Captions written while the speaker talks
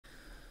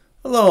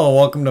Hello,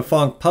 welcome to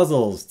Funk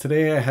Puzzles.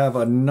 Today I have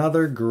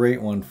another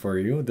great one for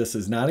you. This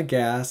is not a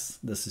gas,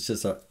 this is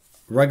just a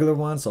regular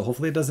one, so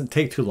hopefully it doesn't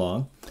take too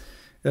long.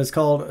 It's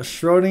called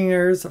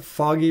Schrödinger's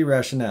Foggy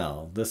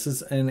Rationale. This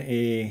is in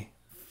a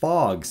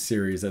fog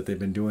series that they've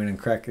been doing in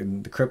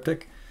Cracking the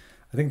Cryptic.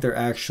 I think they're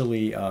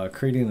actually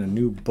creating a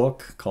new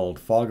book called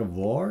Fog of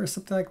War or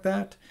something like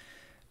that.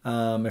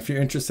 If you're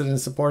interested in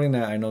supporting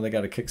that, I know they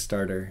got a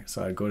Kickstarter,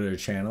 so I'd go to their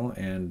channel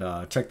and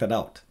check that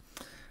out.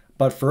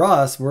 But for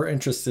us, we're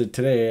interested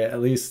today,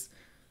 at least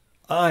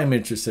I'm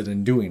interested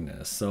in doing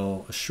this.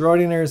 So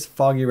Schrödinger's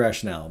Foggy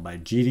Rationale by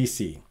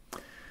GDC.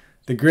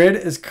 The grid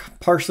is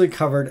partially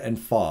covered in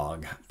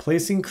fog.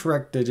 Placing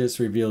correct digits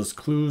reveals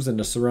clues in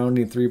the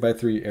surrounding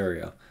 3x3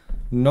 area.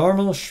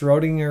 Normal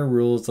Schrödinger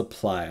rules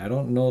apply. I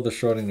don't know the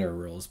Schrödinger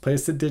rules.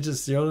 Place the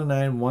digits 0 to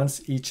 9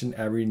 once each in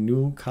every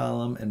new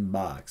column and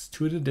box.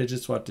 Two of the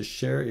digits want to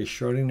share a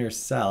Schrödinger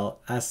cell,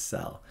 S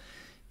cell.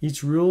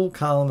 Each rule,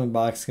 column, and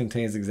box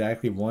contains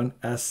exactly one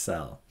S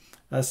cell.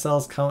 S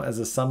cells count as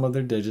the sum of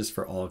their digits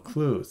for all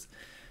clues.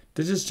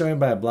 Digits joined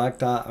by a black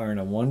dot are in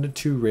a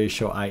 1:2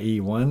 ratio, i.e.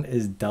 one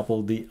is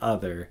double the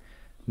other.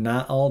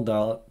 Not all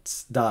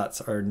dots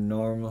are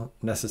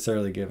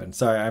necessarily given.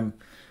 Sorry, I'm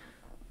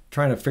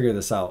trying to figure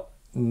this out.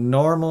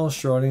 Normal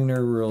Schrödinger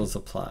rules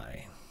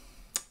apply.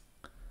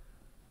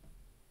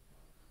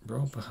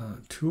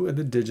 Two of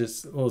the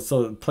digits. Well,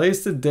 so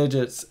place the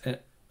digits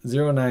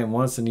 0, 9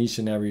 once in each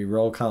and every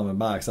row, column, and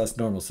box. That's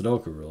normal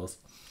Sudoku rules.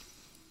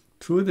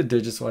 Two of the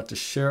digits want to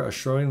share a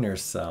Schrödinger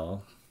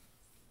cell,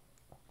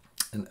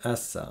 an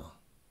S cell.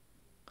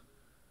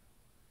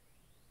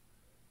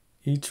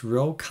 Each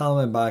row,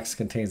 column, and box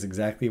contains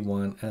exactly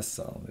one S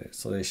cell.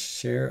 So they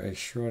share a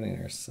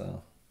Schrödinger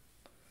cell.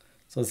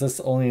 So is this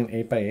only an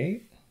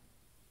 8x8?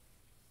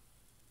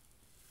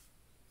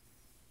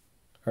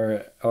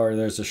 Or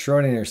there's a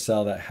Schrödinger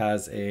cell that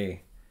has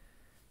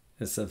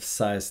it's of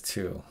size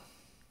 2.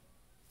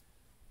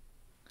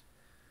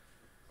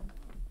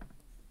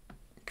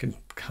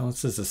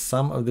 Counts as the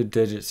sum of the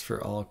digits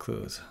for all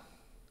clues.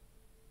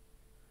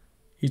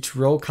 Each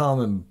row, column,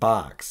 and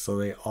box, so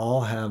they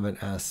all have an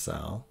S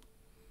cell.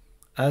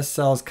 S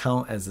cells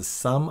count as the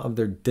sum of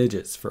their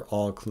digits for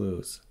all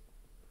clues.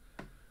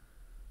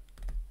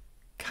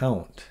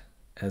 Count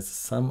as the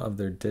sum of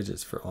their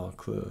digits for all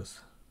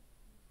clues.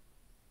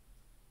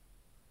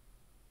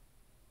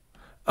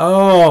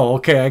 Oh,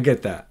 okay, I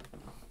get that.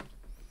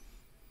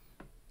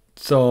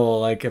 So,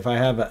 like, if I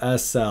have an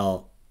S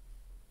cell,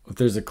 if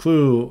there's a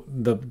clue,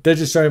 the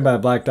digits starting by a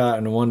black dot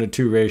in a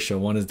 1:2 ratio,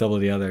 one is double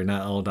the other,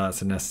 not all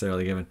dots are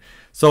necessarily given.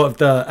 So if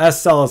the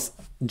S cell is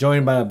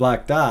joined by a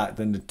black dot,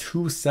 then the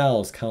two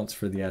cells counts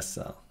for the S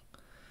cell.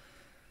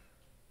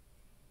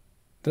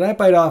 Did I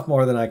bite off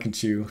more than I can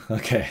chew?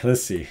 Okay,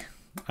 let's see.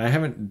 I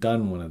haven't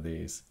done one of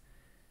these.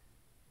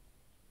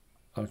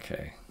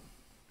 Okay.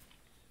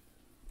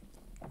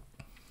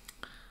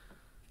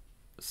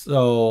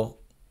 So,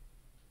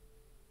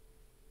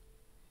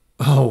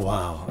 oh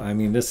wow. I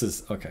mean, this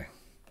is okay.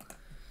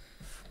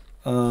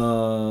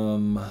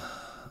 So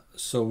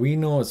we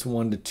know it's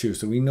 1:2.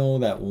 So we know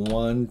that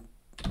one,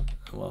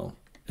 well,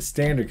 it's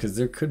standard because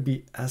there could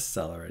be S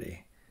cell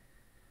already.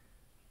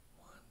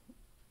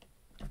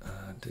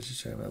 Digit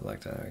share by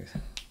black dot.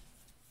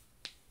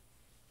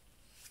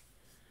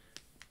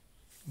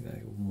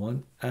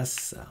 One S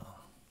cell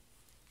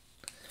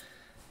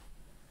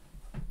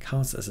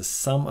counts as a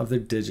sum of their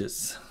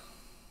digits.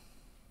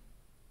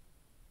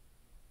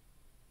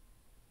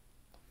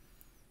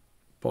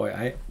 Boy,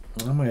 I'm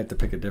gonna have to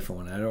pick a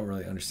different one. I don't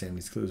really understand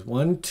these clues.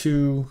 1,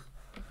 2,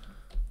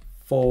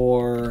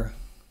 4,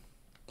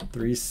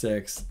 3,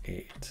 6,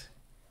 8.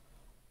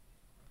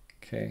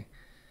 Okay.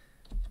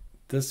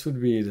 This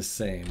would be the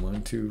same.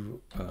 1,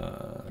 2,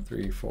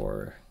 3,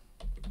 4.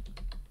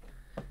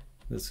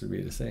 This would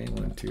be the same.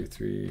 1, 2,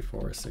 3,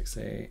 4, 6,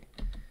 8.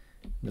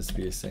 This would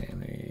be the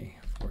same. 8,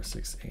 4,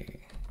 6, 8.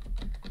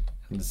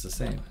 And this is the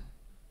same.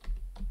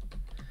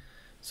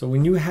 So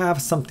when you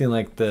have something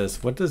like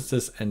this, what does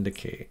this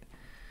indicate?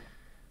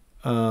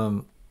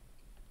 The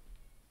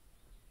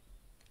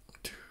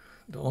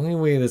only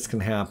way this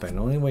can happen,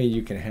 the only way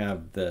you can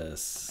have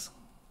this,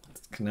 it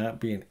cannot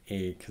be an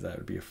 8 because that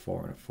would be a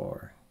 4 and a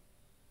 4.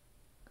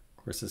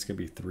 Of course, this could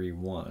be 3,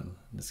 1.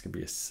 This could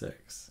be a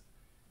 6.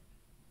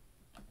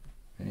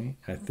 Okay?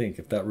 I think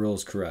if that rule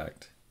is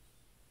correct.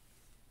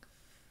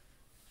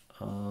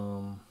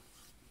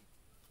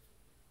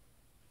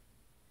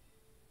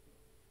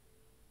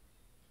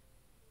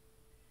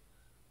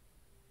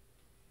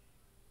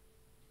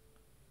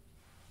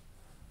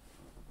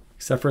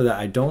 Except for that,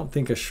 I don't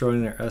think a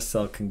Schrödinger S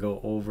cell can go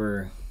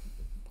over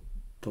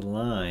the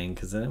line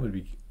because then it would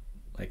be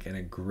like in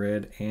a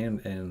grid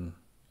and in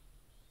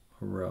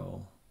a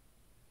row.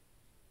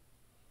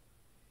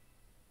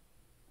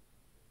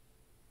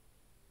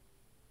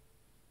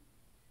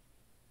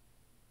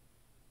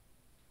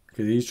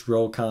 Because each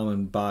row, column,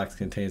 and box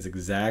contains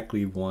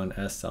exactly one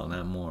S cell,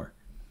 not more.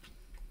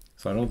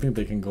 So I don't think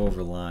they can go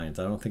over lines.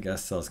 I don't think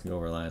S cells can go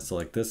over lines. So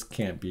like this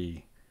can't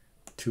be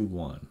 2,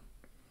 1.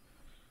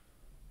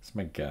 That's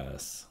my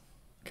guess.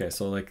 Okay,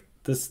 so like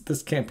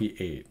this can't be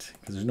 8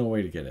 because there's no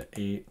way to get it.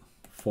 8,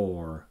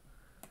 4,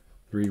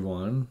 3,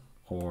 1,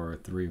 or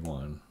 3,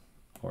 1,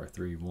 or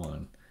 3,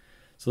 1.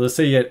 So let's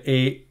say you had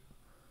 8,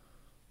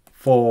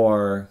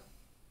 4.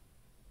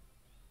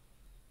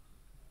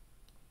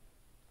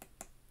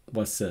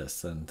 What's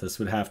this? And this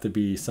would have to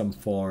be some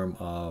form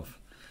of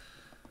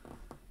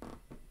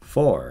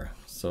 4.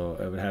 So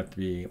it would have to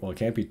be, well, it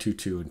can't be 2,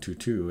 2, and 2,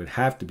 2. It'd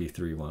have to be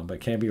 3, 1, but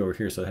it can't be over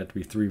here, so it had to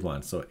be 3,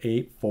 1. So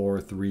 8,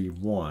 4, 3,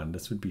 1.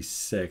 This would be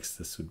 6.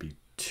 This would be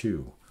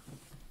 2.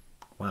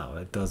 Wow,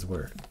 that does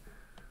work.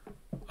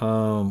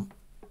 So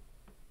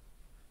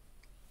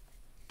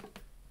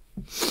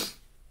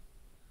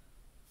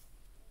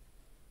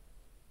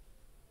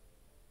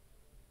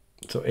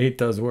 8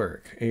 does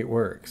work. 8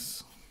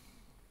 works.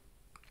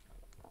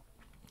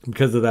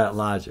 Because of that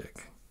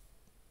logic.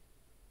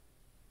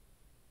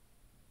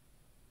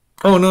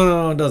 Oh,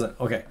 no, it doesn't.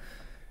 Okay.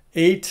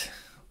 8,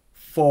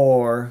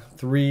 4,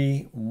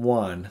 3,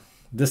 1.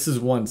 This is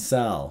one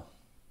cell.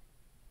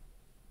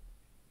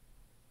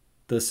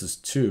 This is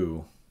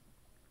 2.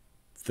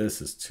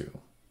 This is 2.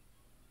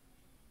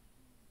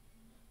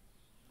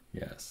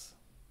 Yes.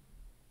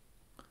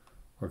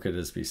 Or could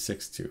this be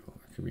 6, 2? Or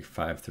it could be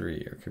 5,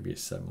 3. Or it could be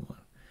 7, 1.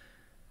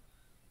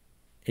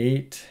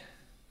 8,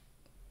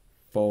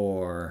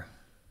 4.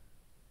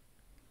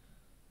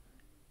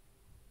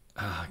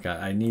 Oh, God,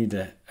 I need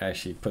to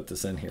actually put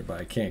this in here, but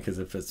I can't because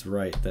if it's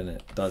right, then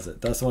it does it.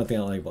 That's the one thing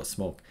I don't like about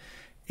smoke.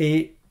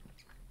 8.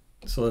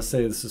 So let's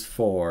say this is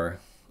 4.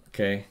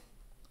 Okay.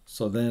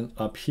 So then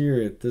up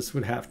here, this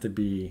would have to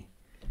be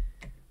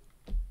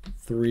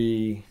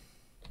 3,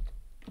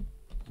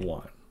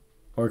 1.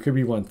 Or it could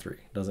be 1, 3.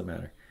 Doesn't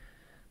matter.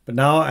 But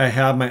now I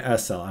have my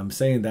S cell. I'm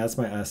saying that's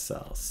my S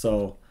cell.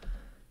 So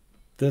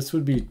this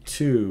would be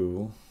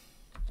 2.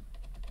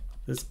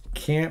 This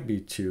can't be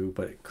 2,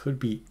 but it could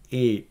be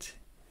 8.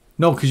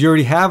 No, because you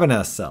already have an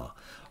S cell.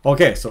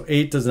 Okay, so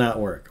 8 does not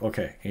work.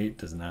 Okay, 8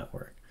 does not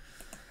work.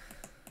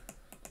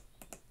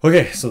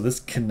 Okay, so this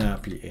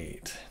cannot be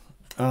 8.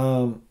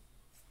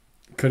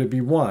 Could it be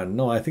 1?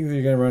 No, I think that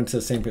you're going to run into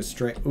the same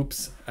constraint.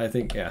 Oops, I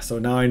think, yeah. So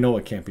now I know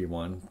it can't be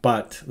 1,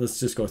 but let's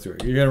just go through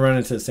it. You're going to run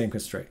into the same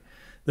constraint.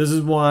 This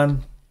is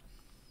 1.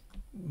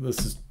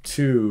 This is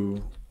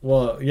 2.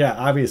 Well, yeah,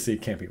 obviously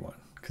it can't be 1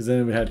 because then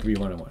it would have to be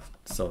 1 and 1.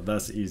 So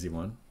that's the easy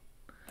one.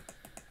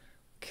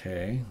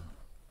 Okay.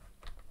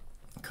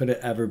 Could it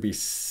ever be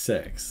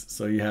 6?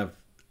 So you have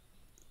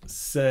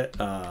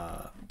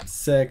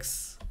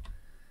 6,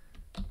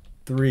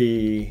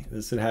 3.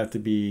 This would have to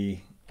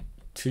be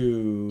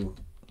 2.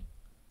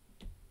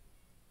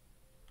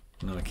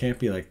 No, it can't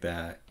be like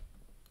that.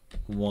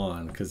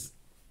 1, because,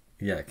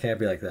 yeah, it can't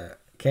be like that.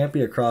 It can't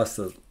be across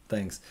the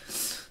things.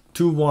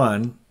 2,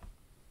 1.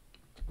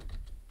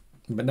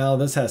 But now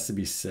this has to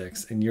be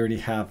 6, and you already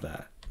have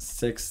that.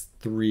 6,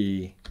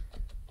 3,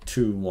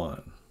 2,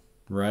 1,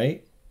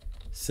 right?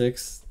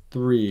 6,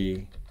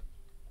 3,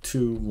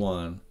 2,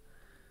 1.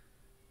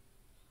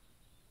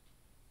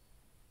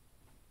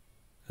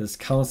 This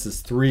counts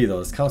as 3 though.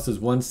 This counts as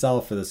one cell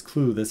for this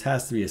clue. This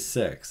has to be a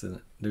 6, and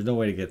there's no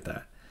way to get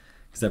that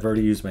because I've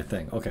already used my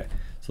thing. Okay,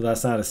 so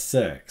that's not a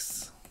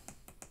 6.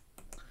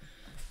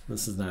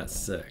 This is not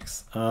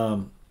 6.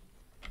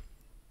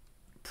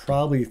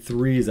 Probably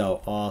 3 is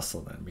out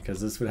also then because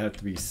this would have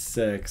to be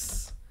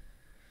 6.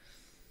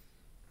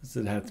 This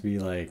would have to be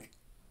like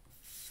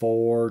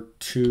 4,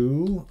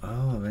 2.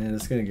 Oh man,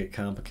 it's gonna get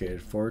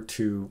complicated. 4,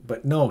 2,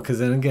 but no, because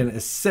then again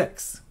it's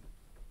 6.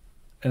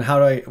 And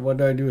what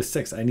do I do with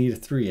 6? I need a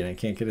 3 and I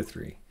can't get a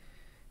 3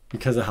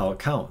 because of how it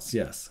counts.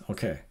 Yes,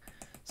 okay.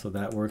 So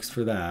that works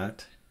for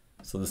that.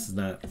 So this is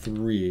not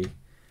 3.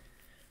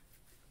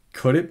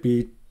 Could it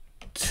be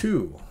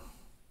 2?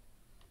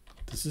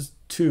 This is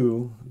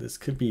 2. This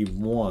could be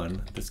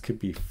 1. This could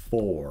be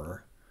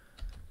 4.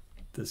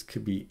 This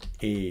could be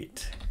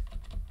 8.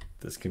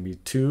 This can be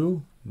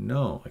 2.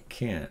 No, I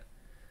can't.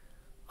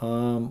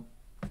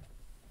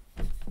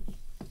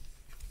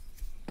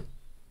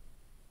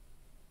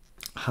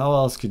 How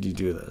else could you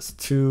do this?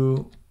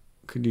 2,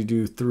 could you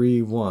do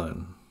 3,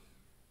 1?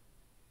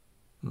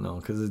 No,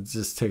 because it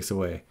just takes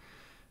away.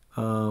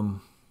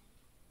 No,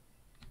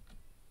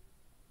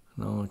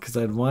 because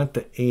I'd want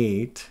the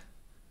 8.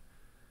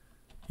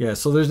 Yeah,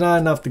 so there's not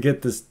enough to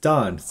get this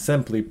done.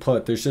 Simply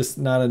put, there's just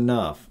not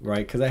enough,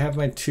 right? Because I have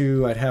my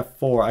 2, I'd have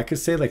 4. I could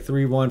say like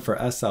 3, 1 for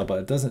SL, but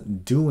it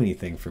doesn't do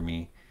anything for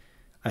me.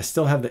 I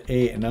still have the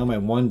 8, and now my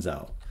 1's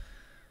out,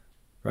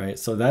 right?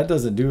 So that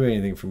doesn't do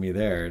anything for me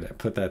there. I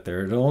put that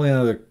there. The only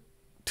other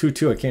 2,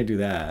 2, I can't do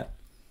that.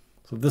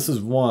 So if this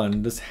is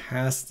 1, this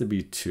has to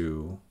be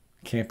 2.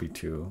 It can't be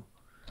 2.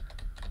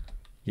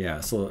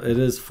 Yeah, so it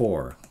is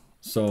 4.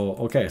 So,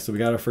 okay, so we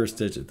got our first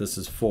digit. This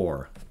is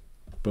 4.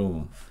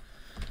 Boom.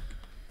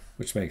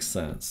 Which makes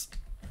sense.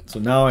 So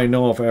now I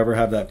know if I ever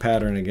have that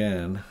pattern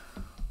again,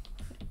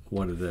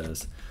 what it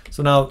is.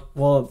 So now,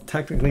 well,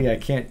 technically I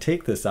can't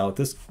take this out.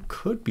 This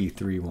could be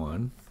 3,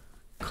 1.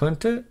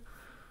 Couldn't it?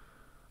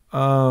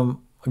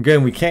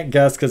 Again, we can't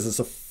guess because it's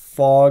a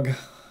fog.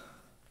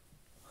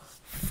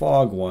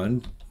 fog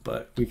one,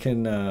 but we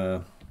can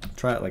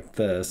try it like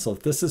this. So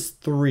if this is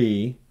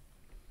 3,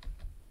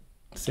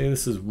 say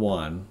this is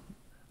 1.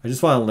 I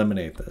just want to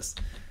eliminate this.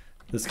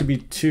 This could be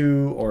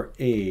 2 or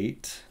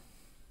 8,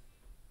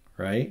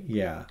 right?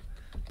 Yeah.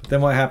 But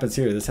then what happens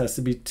here? This has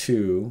to be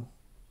 2.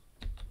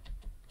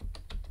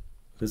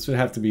 This would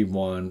have to be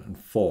 1 and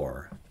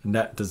 4. And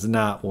that does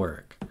not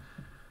work.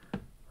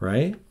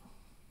 Right?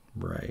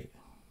 Right.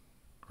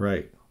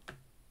 Right.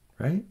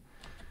 Right?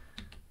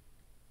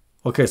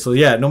 Okay, so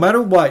yeah, no matter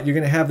what, you're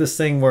going to have this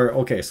thing where,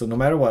 okay, so no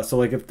matter what, so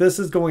like if this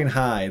is going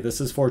high, this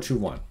is 4, 2,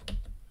 1.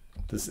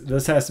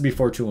 This has to be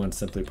 4, 2, 1,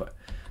 simply put.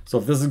 So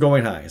if this is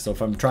going high, so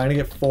if I'm trying to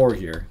get 4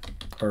 here,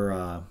 or,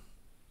 oh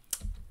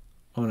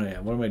no, yeah,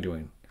 what am I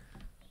doing?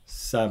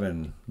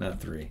 7, not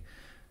 3.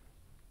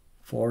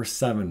 4,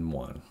 7,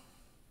 1.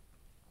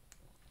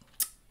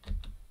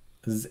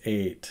 This is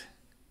 8.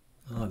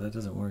 Oh, that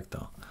doesn't work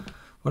though.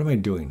 What am I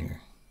doing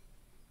here?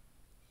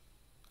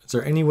 Is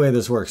there any way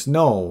this works?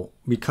 No,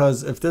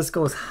 because if this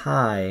goes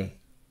high,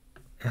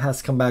 it has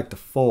to come back to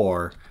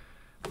 4.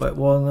 But,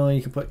 well, no,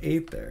 you can put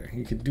 8 there.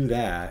 You could do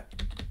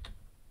that.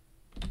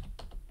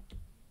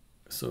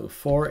 So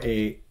 4,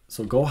 8.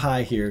 So go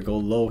high here, go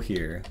low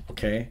here,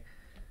 okay?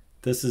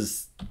 This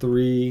is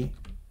 3,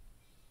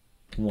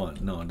 1.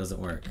 No, it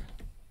doesn't work.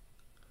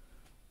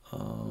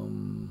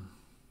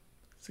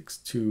 6,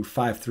 2,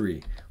 5,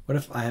 3. What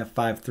if I have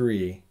 5,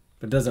 3?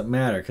 But it doesn't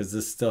matter because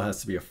this still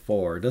has to be a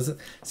 4. It doesn't,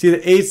 see, the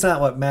 8's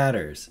not what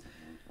matters.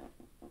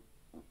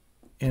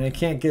 And I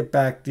can't get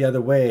back the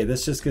other way.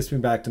 This just gets me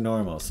back to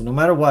normal. So no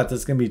matter what, this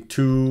is going to be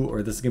 2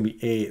 or this is going to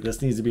be 8.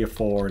 This needs to be a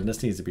 4 and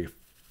this needs to be a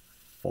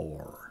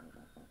 4.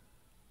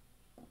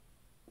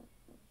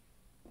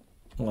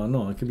 Well,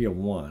 no, it could be a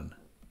 1.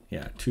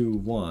 Yeah, 2,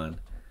 1.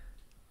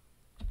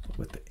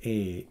 With the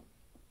 8.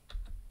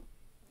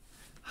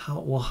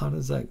 How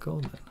does that go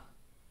then?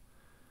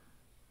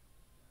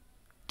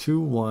 2,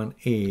 1,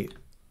 8.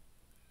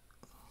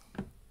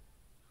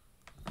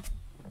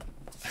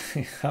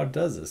 How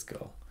does this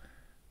go?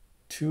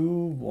 2,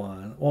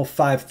 1. Well,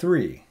 5,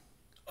 3.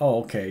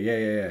 Oh, okay.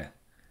 Yeah.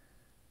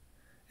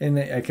 And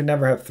I can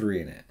never have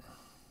 3 in it.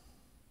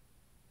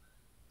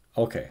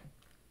 Okay.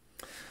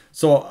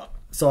 So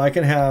I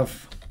can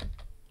have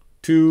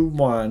 2,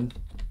 1,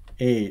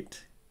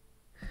 8.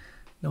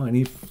 No, I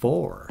need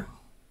 4.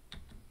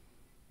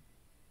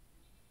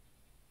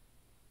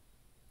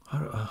 How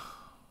do,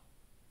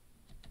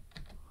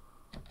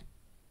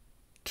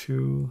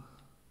 2.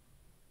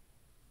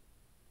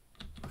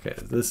 Okay,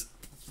 this.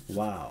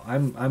 Wow,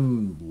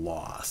 I'm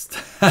lost.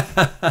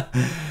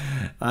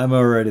 I'm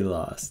already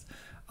lost.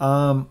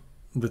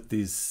 With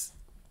these,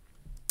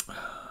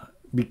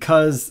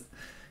 because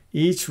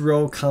each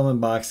row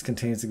column box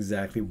contains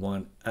exactly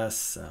 1 S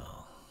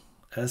cell.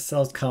 S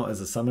cells count as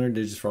the sum of their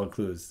digits for all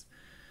clues.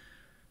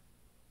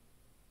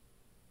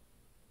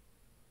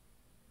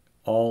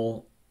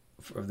 All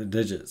of the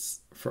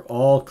digits for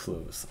all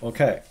clues.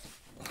 Okay.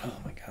 Oh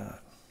my God.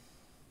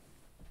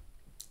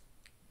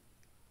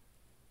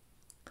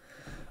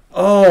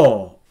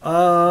 Oh,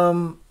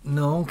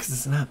 no, because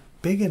it's not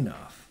big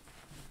enough.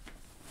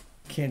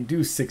 Can't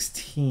do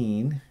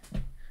 16.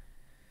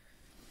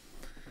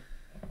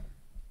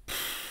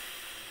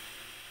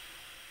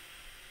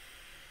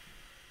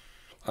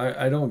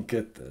 I don't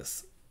get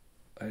this.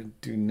 I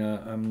do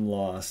not. I'm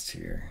lost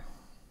here.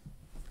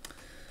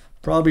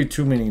 Probably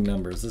too many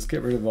numbers. Let's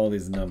get rid of all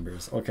these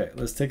numbers. Okay,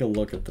 let's take a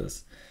look at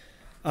this.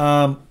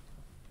 Wow.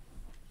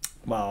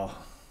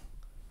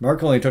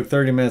 Mark only took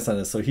 30 minutes on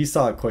this, so he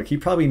saw it quick. He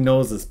probably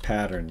knows this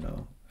pattern,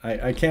 though.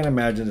 I can't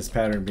imagine this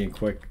pattern being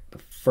quick the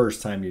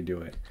first time you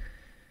do it.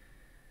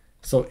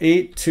 So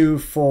 8, 2,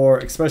 4,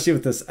 especially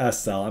with this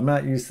S cell. I'm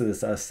not used to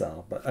this S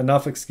cell, but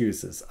enough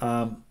excuses.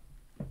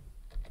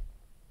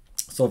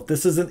 So if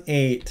this is an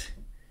 8,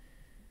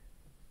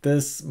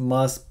 this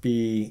must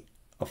be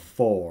a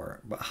 4.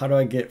 But how do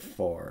I get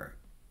 4?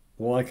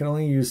 Well, I can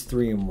only use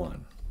 3 and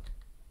 1.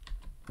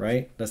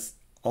 Right? That's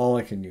all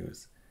I can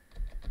use.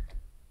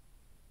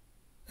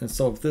 And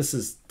so if this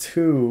is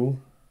 2,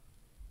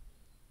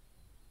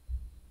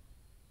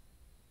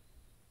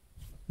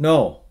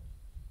 no,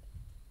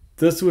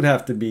 this would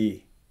have to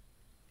be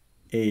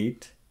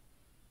 8,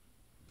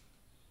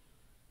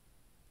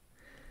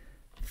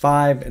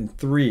 5, and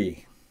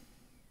 3.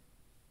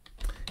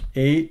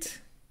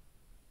 8.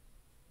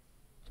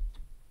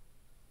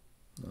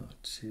 Oh,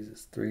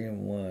 Jesus, 3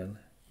 and 1.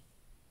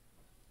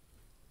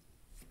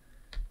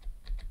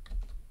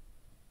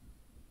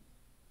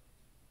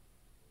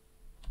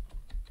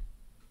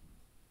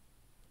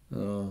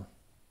 Oh.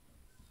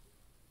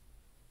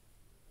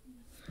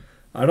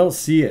 I don't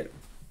see it.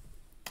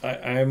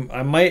 I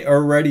might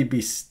already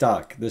be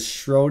stuck. This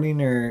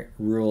Schrödinger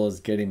rule is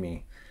getting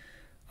me.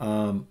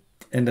 And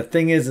the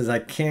thing is I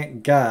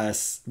can't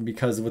guess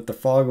because with the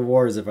fog of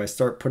wars, if I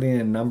start putting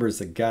in numbers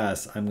to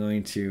guess, I'm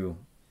going to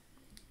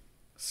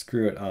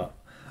screw it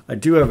up. I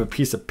do have a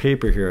piece of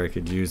paper here I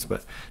could use,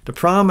 but the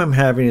problem I'm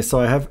having is, so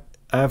I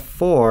have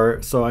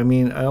 4. So I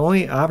mean, the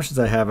only options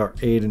I have are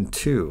 8 and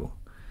 2.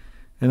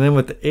 And then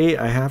with the 8,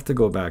 I have to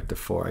go back to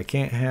 4. I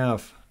can't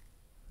have...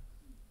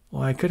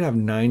 Well, I could have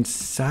 9,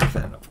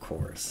 7, of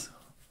course.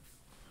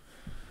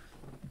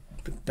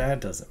 But that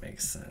doesn't make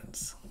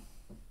sense.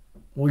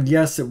 Well,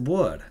 yes, it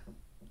would.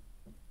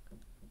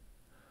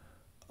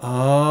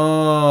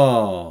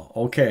 Oh,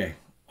 okay.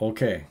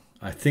 Okay.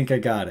 I think I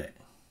got it.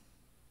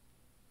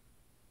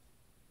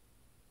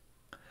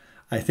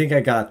 I think I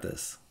got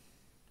this.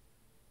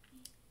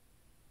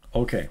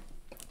 Okay.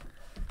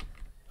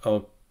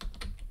 Oh,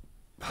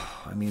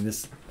 I mean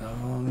this.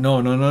 Oh,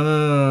 no, no, no,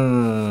 no, no,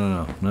 no,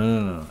 no, no,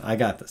 no, no. I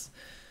got this.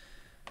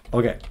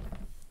 Okay.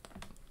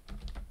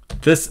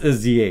 This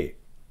is the 8.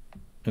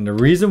 And the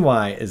reason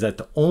why is that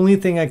the only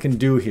thing I can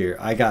do here,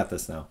 I got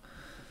this now.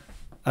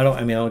 I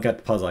don't got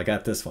the puzzle. I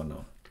got this one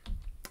though.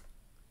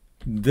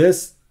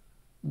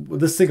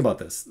 Let's think about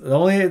this. The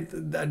only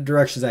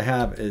directions I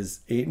have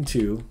is 8 and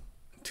 2,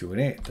 2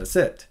 and 8. That's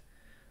it.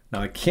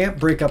 Now I can't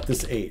break up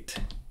this 8.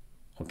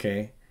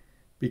 Okay?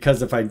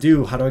 Because if I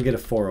do, how do I get a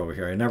 4 over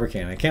here? I never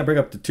can. I can't break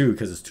up the 2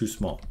 because it's too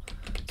small.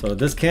 So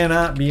this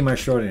cannot be my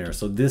Schrödinger.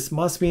 So this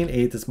must be an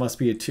 8. This must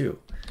be a 2.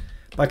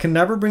 But I can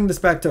never bring this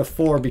back to a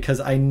 4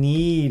 because I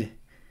can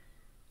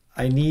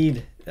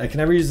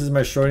never use this as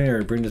my Schrödinger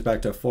to bring this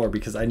back to a 4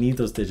 because I need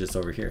those digits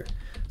over here.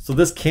 So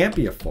this can't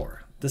be a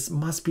 4. This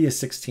must be a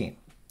 16.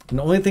 And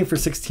the only thing for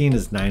 16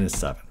 is 9 and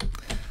 7.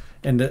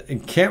 And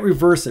it can't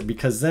reverse it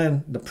because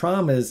then the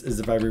problem is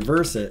if I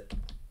reverse it,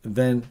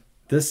 then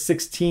this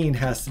 16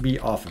 has to be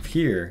off of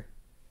here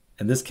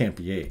and this can't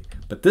be 8.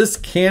 But this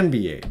can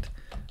be 8.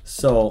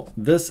 So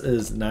this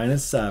is 9 and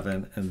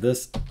 7 and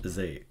this is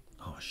 8.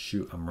 Oh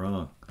shoot, I'm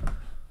wrong.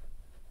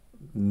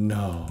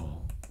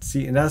 No.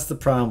 See, and that's the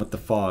problem with the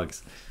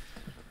fogs.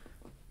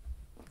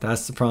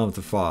 That's the problem with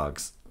the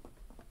fogs.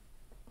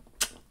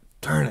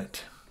 Darn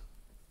it.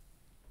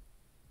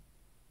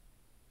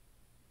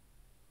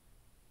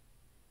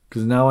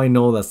 Because now I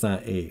know that's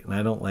not 8, and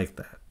I don't like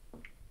that.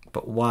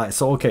 But why?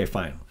 So, okay,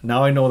 fine.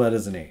 Now I know that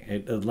is an 8.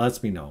 It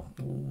lets me know.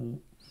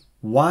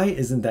 Why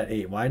isn't that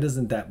 8? Why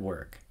doesn't that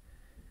work?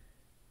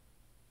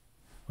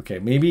 Okay,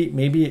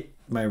 maybe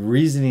my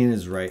reasoning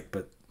is right,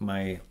 but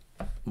my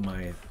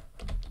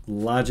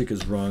logic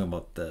is wrong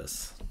about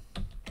this.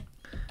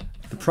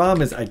 The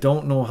problem is I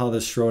don't know how the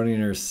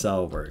Schrödinger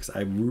cell works.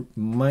 I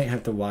might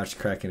have to watch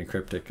Cracking and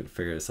Cryptic and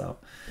figure this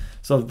out.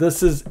 So if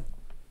this is,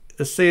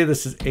 let's say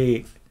this is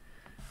 8,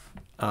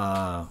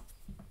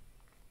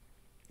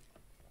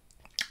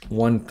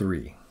 1,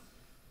 3.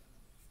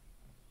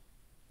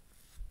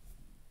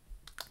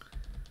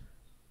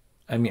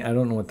 I mean, I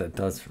don't know what that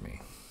does for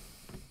me.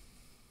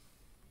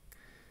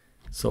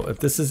 So if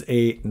this is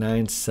 8,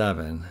 9,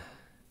 7,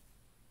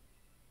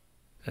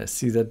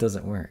 see, that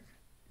doesn't work.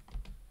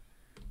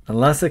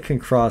 Unless it can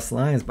cross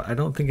lines, but I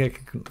don't think I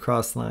can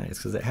cross lines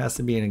because it has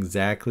to be an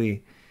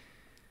exactly.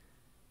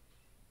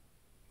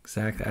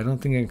 I don't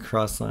think I can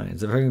cross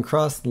lines. If I can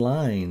cross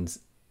lines,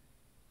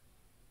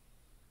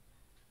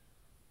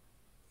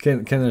 can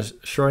a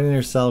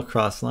Schrödinger cell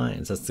cross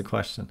lines? That's the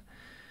question.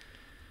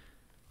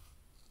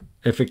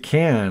 If it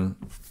can,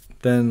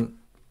 then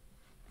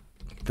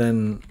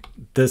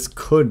this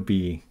could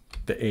be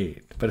the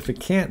 8. But if it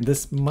can't,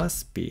 this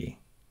must be.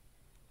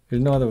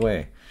 There's no other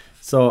way.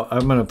 So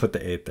I'm going to put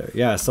the 8 there.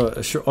 Yeah,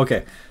 so sure.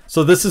 Okay.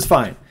 So this is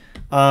fine.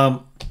 The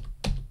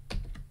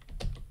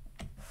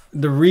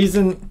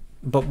reason,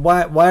 but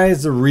why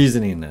is the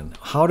reasoning then?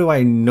 How do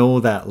I know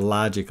that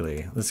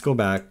logically? Let's go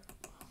back.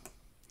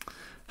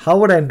 How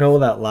would I know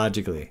that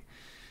logically?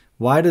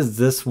 Why does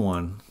this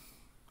one?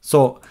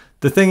 So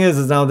the thing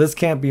is now this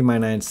can't be my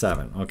 9,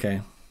 7,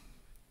 okay?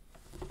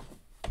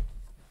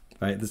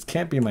 Right? This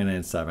can't be my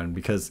 9, 7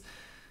 because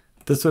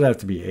this would have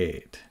to be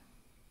 8.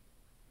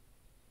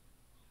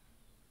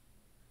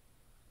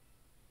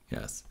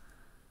 Yes.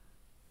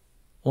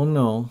 Oh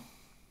no.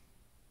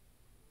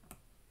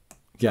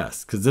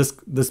 Yes, because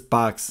this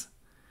box,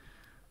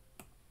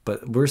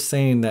 but we're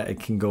saying that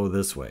it can go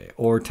this way,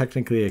 or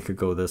technically it could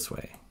go this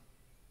way,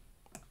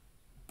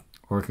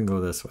 or it can go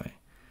this way.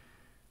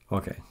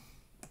 Okay.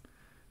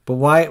 But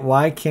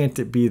why can't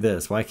it be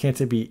this? Why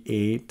can't it be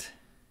 8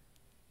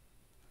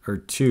 or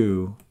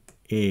 2,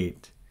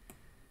 8,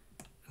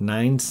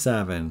 9,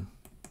 7,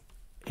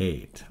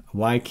 8?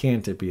 Why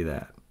can't it be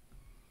that?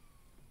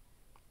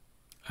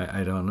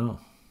 I don't know.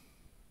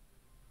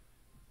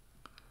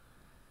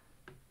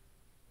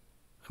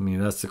 I mean,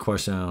 that's the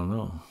question. I don't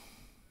know.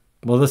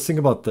 Well, let's think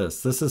about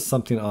this. This is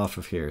something off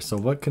of here. So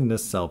what can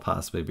this cell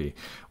possibly be?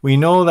 We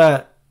know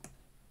that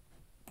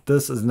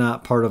this is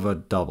not part of a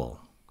double.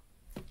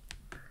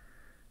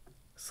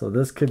 So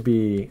this could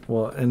be,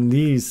 well, and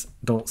these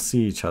don't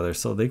see each other.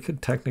 So they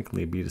could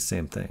technically be the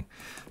same thing.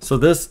 So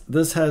this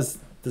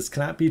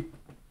cannot be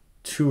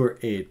 2 or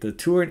 8. The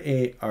 2 and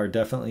 8 are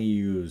definitely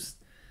used.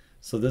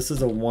 So this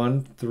is a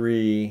 1,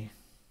 3,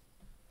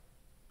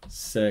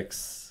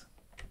 6.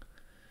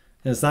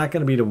 And it's not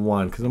going to be the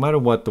 1 because no matter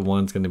what, the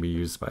 1's going to be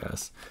used by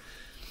us.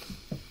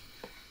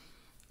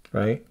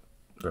 Right?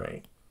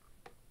 Right.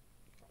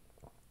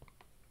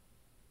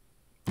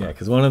 Yeah,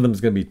 because one of them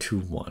is going to be 2,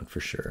 1 for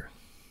sure.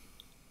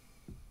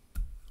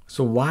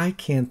 So why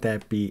can't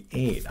that be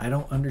 8? I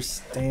don't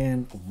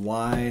understand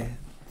why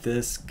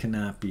this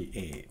cannot be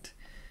 8.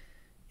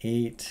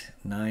 8,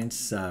 9,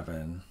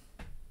 7,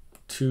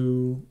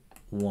 2,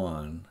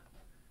 1,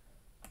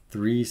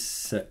 3,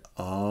 6.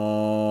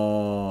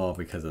 Oh,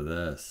 because of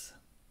this.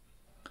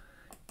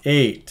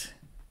 8,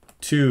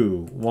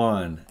 2,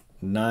 1,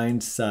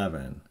 9,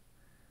 7.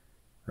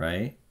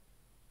 Right?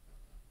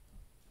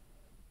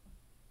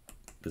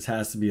 This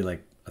has to be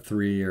like a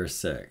 3 or a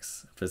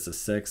 6. If it's a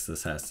 6,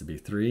 this has to be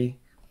 3.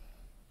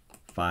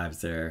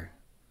 5's there.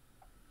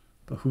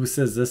 But who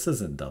says this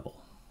isn't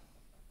double?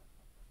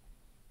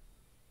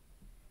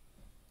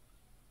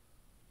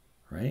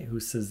 Right? Who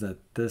says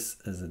that this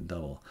isn't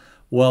double?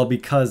 Well,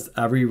 because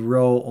every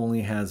row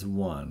only has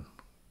 1.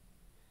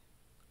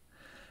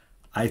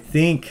 I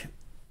think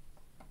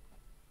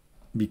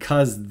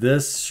because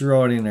this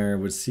Schrödinger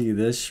would see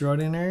this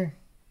Schrödinger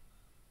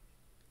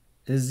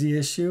is the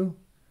issue.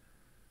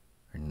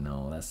 Or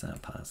no, that's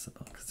not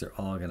possible because they're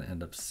all going to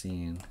end up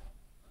seeing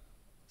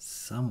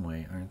some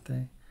way, aren't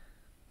they?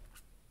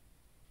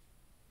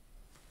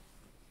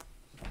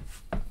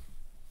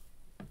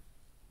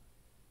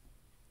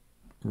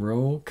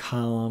 Row,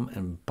 column,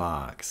 and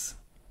box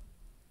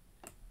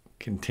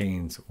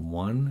contains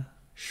one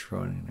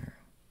Schrödinger.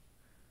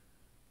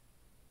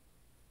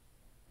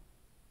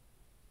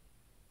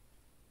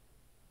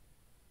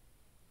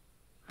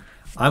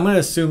 I'm going to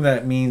assume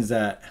that means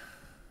that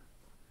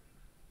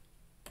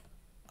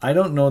I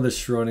don't know the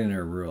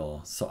Schrödinger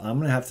rule. So I'm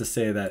going to have to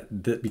say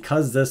that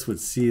because this would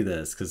see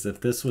this, because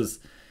if this was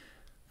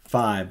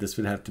 5, this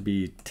would have to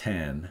be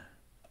 10.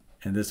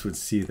 And this would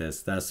see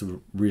this. That's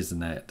the reason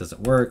that it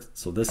doesn't work.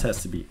 So this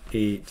has to be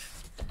 8.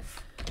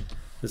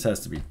 This has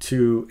to be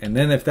 2. And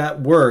then if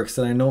that works,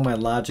 then I know my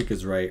logic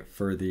is right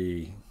for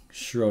the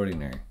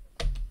Schrödinger.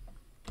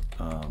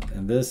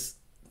 And this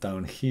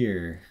down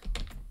here,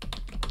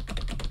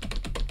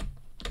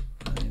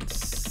 9,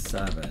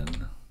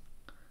 7.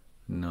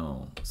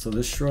 No. So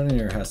this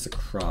Schrödinger has to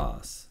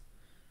cross.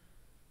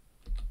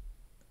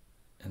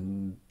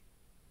 And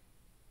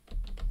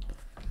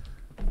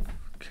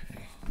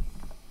okay.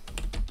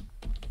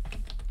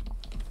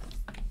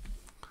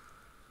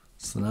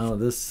 So now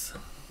this,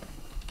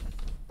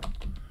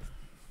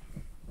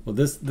 well,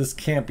 this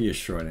can't be a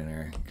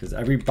Schrödinger because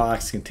every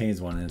box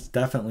contains one, and it's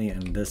definitely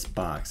in this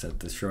box that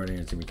the Schrödinger is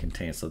going to be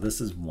contained. So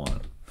this is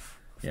 1.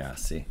 Yeah,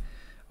 see?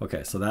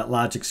 Okay, so that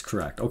logic's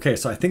correct. Okay,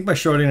 so I think my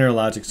Schrödinger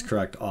logic's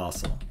correct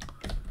also.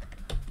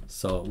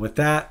 So with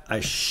that,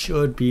 I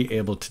should be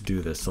able to do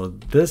this. So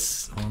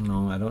this, oh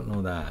no, I don't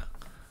know that.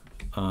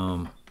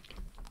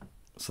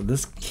 So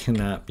this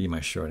cannot be my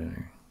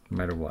Schrödinger, no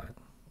matter what.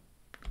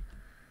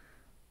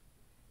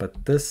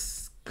 But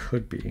this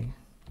could be,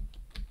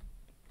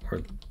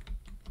 or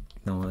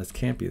no, this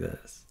can't be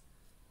this.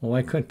 Well,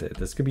 why couldn't it?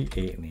 This could be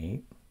 8 and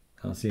 8.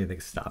 I don't see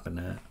anything stopping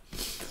that.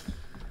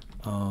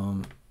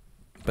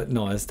 But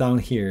no, it's down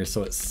here,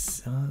 so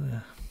it's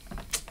God,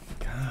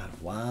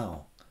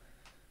 wow.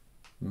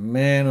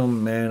 Man, oh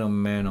man, oh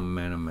man, oh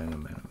man, oh man, oh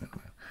man, oh man,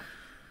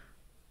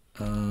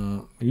 oh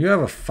man. You have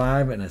a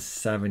 5 and a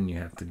 7 you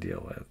have to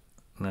deal with.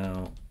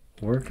 Now,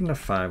 where can the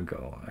 5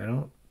 go? I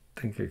don't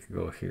think it could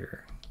go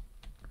here.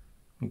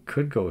 It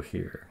could go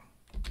here.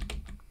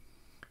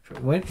 If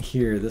it went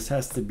here, this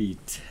has to be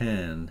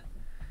 10.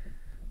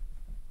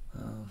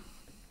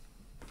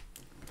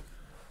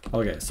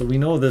 Okay, so we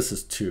know this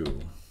is 2.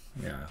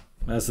 Yeah,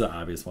 that's the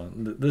obvious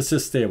one. Let's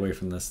just stay away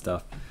from this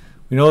stuff.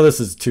 We know this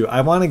is 2.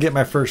 I want to get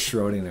my first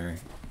Schrödinger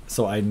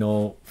so I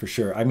know for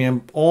sure. I mean,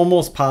 I'm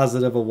almost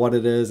positive of what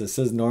it is. It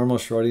says normal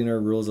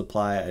Schrödinger rules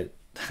apply.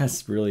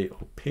 That's really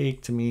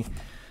opaque to me.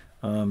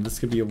 This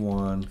could be a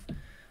 1.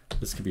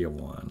 This could be a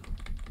 1.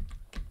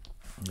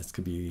 This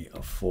could be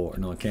a 4.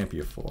 No, it can't be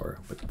a 4,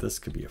 but this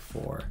could be a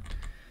 4.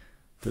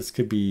 This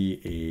could be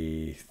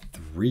a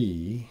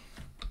 3.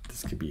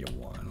 This could be a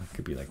 1. It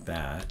could be like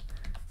that.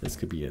 This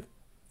could be a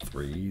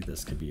 3.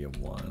 This could be a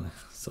 1.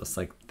 So it's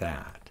like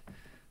that.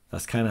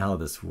 That's kind of how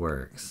this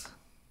works.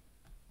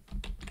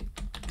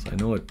 So I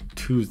know a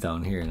 2's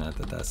down here, not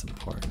that that's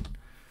important.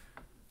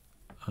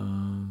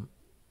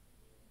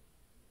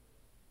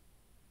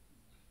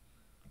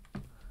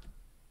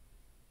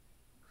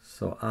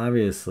 So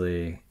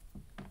obviously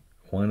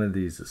one of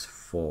these is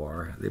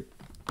 4. They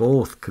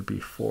both could be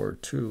 4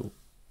 too.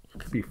 It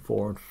could be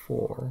 4 and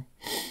 4.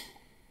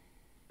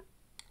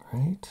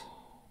 Right?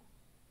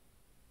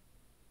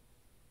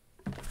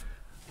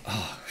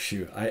 Oh,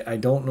 shoot. I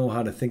don't know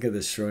how to think of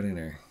this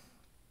Schrödinger.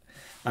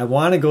 I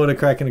want to go to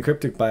Cracking the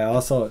Cryptic, but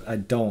I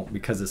don't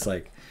because it's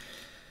like,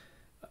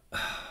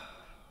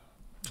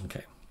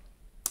 okay.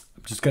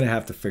 I'm just going to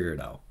have to figure it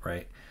out,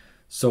 right?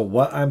 So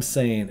what I'm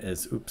saying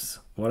is,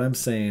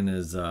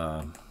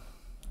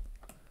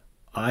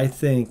 I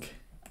think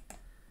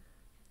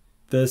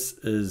this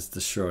is the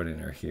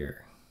Schrödinger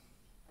here.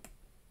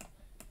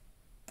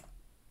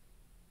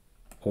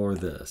 Or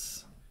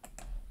this.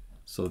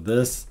 So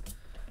this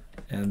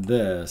and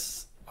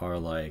this are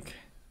like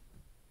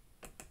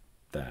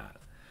that.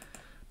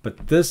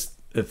 But this,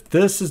 if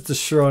this is the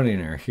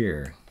Schrödinger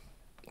here,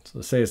 So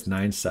let's say it's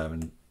 9,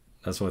 7.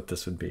 That's what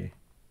this would be.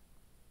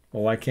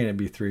 Well, why can't it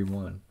be 3,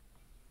 1?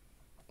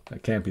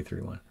 That can't be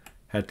 3, 1.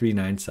 Had to be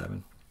 9,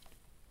 7.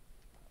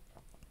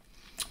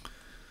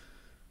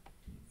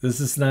 This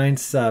is 9,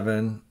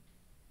 7.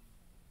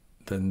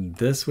 Then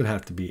this would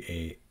have to be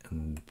 8.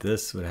 And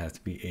this would have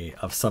to be 8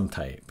 of some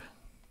type.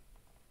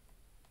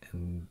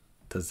 And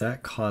does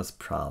that cause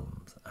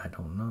problems? I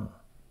don't know.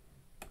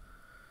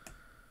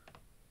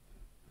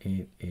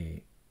 8,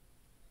 8.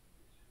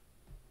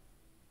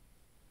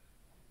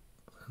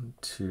 1,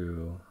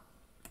 2.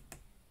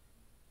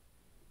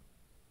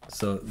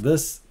 So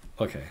this,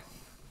 okay.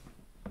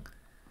 I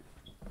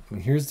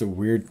mean, here's the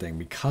weird thing.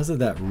 Because of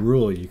that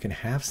rule, you can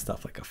have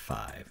stuff like a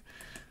 5.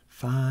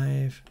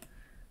 5.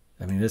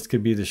 I mean, this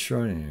could be the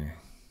Schrödinger.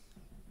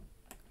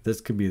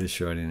 This could be the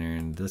Schrödinger,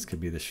 and this could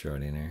be the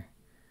Schrödinger.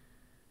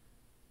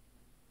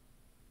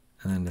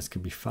 And then this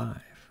could be 5,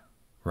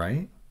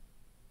 right?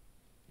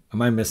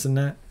 Am I missing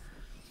that?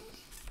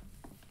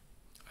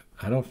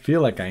 I don't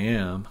feel like I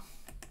am.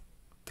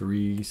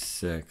 3,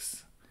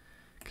 6.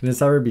 Can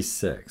this ever be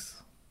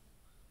 6?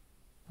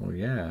 Well,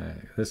 yeah,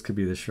 this could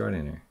be the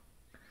Schrödinger.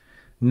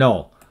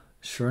 No,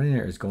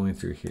 Schrödinger is going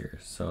through here.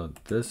 So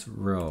this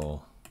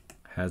row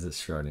has its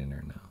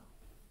Schrödinger now.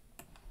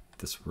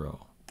 This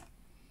row.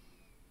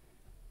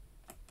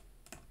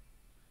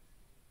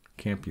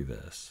 Can't be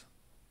this.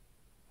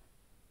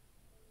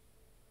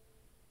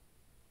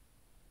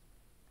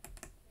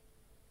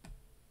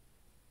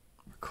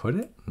 Could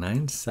it?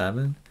 9,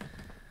 7?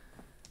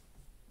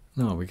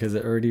 No, because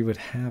it already would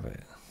have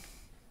it.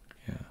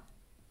 Yeah.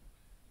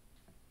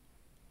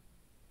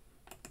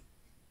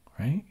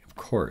 Right? Of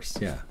course,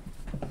 yeah.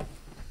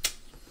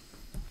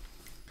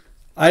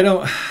 I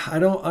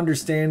don't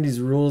understand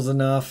these rules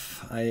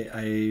enough.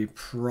 I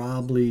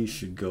probably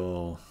should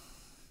go.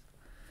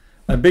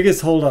 My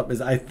biggest holdup is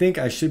I think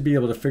I should be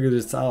able to figure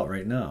this out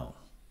right now.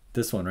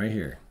 This one right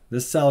here.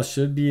 This cell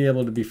should be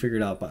able to be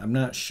figured out, but I'm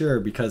not sure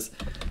because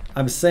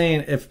I'm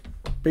saying if,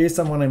 based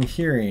on what I'm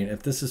hearing,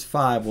 if this is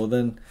 5, well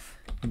then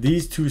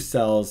these two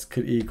cells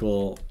could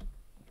equal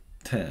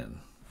 10.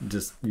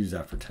 Just use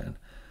that for 10.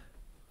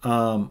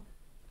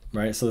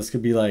 Right, so this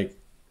could be like,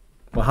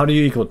 well, how do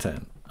you equal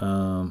 10?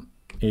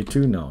 8,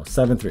 2, no,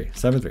 7, 3.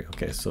 7, 3,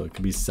 okay, so it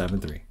could be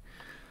 7, 3.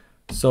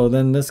 So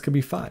then this could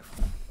be 5,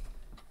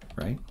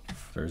 right?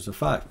 There's a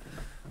 5.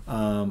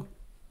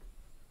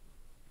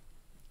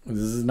 This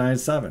is 9,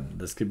 7.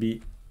 This could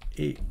be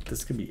 8.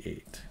 This could be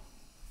 8.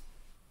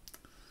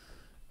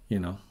 You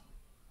know,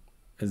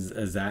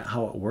 is that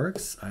how it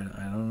works? I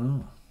don't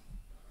know.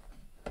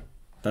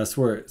 That's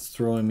where it's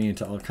throwing me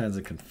into all kinds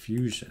of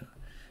confusion.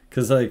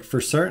 Because, like,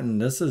 for certain,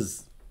 this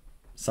is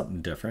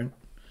something different.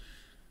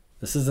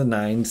 This is a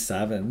 9,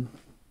 7.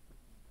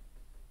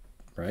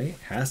 Right?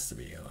 Has to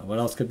be. What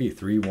else could be?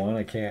 3, 1.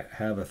 I can't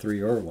have a 3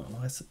 or 1.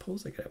 Well, I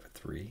suppose I could have a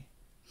 3.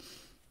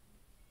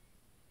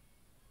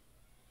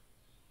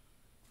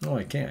 No,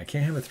 I can't. I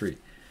can't have a 3.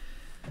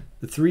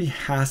 The 3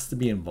 has to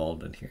be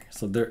involved in here.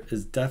 So there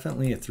is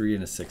definitely a 3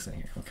 and a 6 in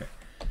here. Okay.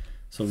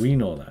 So we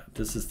know that.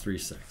 This is 3,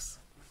 6.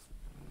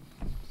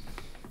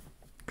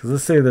 Because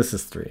let's say this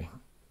is 3.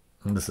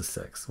 And this is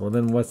 6. Well,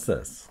 then what's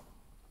this?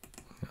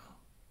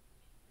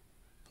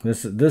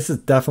 This is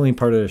definitely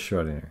part of the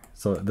Schrödinger.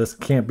 So this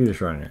can't be the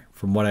Schrödinger,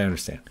 from what I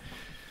understand.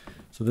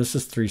 So this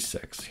is 3,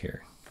 6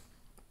 here.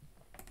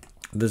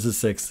 This is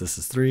 6. This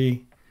is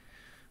 3.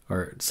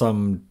 Or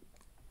some,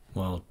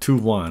 well, 2,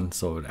 1.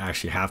 So it would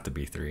actually have to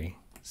be 3.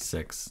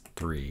 6,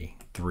 3,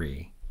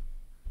 3.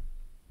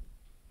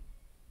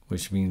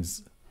 Which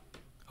means,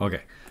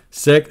 okay.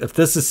 6. If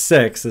this is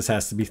 6, this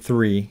has to be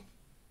 3.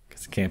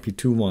 Because it can't be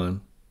 2,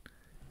 1.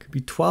 Could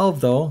be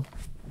 12 though.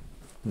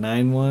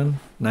 9, 1,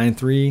 9,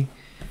 3.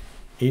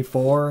 8,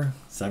 4,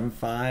 7,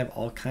 5,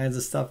 all kinds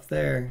of stuff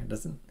there. It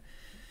doesn't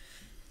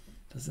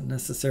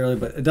necessarily,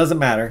 but it doesn't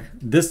matter.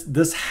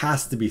 This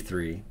has to be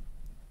 3.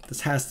 This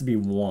has to be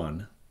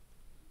 1.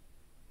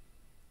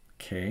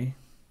 Okay.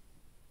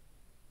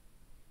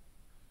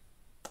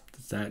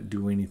 Does that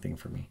do anything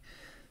for me?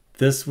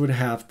 This would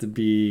have to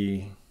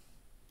be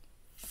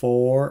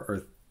 4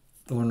 or,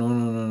 oh,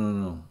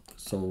 no.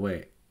 So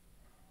wait.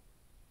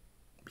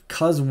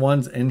 Because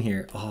 1's in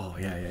here. Oh,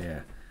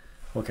 yeah.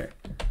 Okay.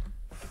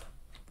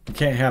 You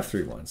can't have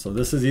 3, 1. So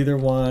this is either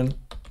 1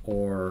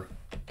 or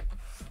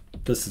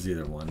this is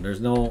either 1.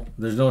 There's no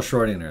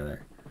Schrödinger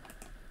there.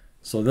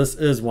 So this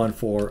is 1,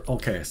 4.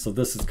 Okay, so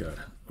this is good.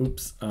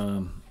 Oops.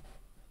 I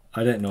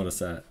didn't notice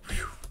that.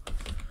 Whew.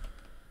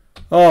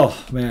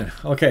 Oh, man.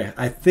 Okay,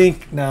 I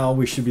think now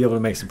we should be able to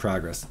make some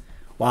progress.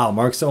 Wow,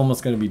 Mark's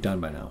almost going to be done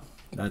by now.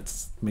 That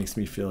makes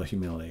me feel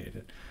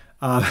humiliated.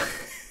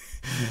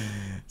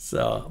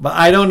 So, but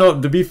I don't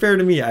know. To be fair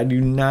to me, I do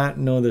not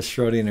know the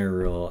Schrödinger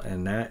rule,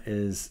 and that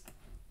is,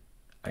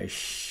 I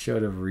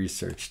should have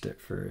researched it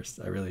first.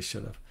 I really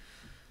should have.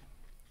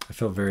 I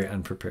feel very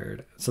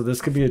unprepared. So this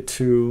could be a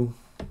 2.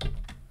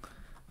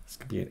 This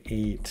could be an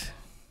 8. This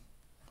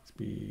could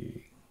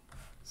be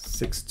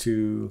 6,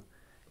 2.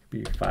 It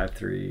could be 5,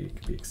 3. It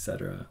could be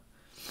etc.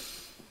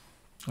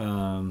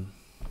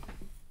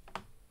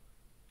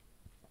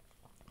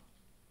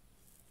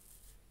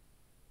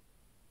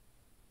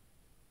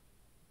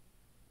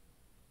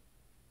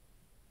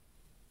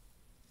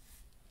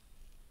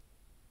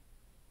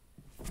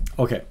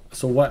 Okay,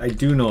 so what I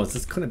do know is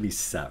this couldn't be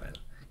 7.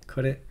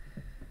 Could it?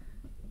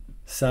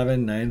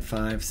 7, 9,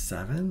 5,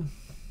 7?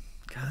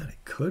 God,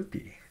 it could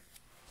be.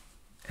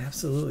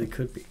 Absolutely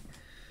could be.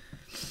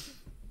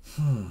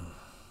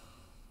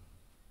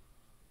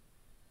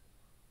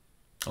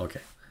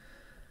 Okay.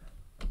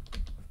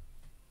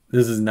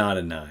 This is not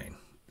a 9.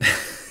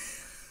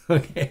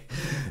 Okay.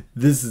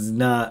 This is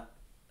not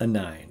a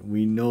 9.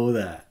 We know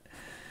that.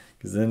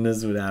 Because then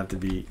this would have to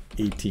be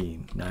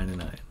 18. 9 and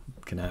 9.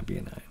 Cannot be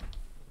a 9.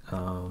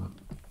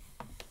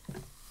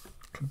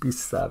 Could be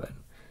 7.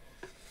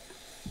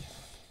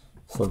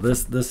 So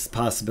this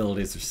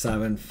possibilities are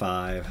 7,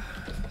 5,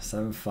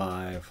 7,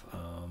 5,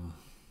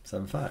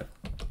 7, 5.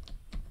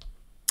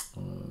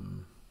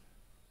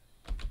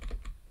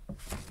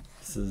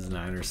 This is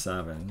 9 or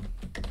 7.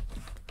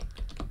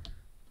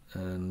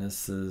 And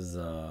this is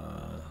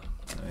 9,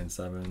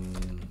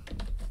 7,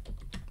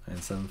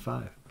 9, 7,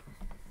 5.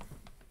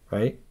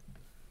 Right?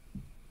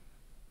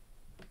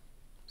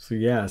 So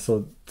yeah,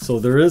 so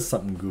there is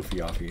something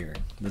goofy off here.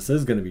 This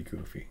is going to be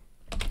goofy.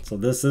 So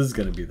this is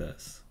going to be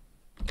this.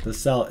 This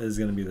cell is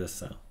going to be this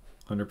cell.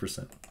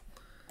 100%.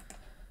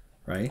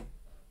 Right?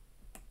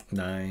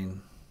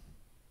 9.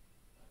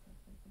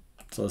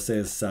 So let's say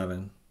it's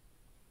 7.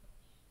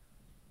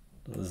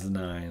 This is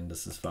 9.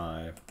 This is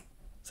 5.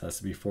 This has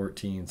to be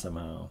 14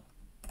 somehow.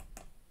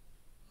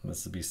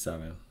 This would be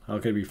 7. How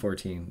could it be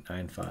 14?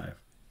 9, 5.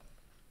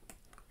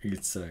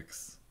 8,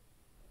 6.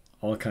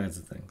 All kinds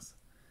of things.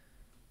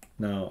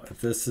 Now,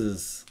 if this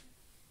is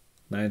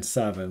 9,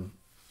 7,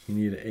 you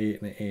need an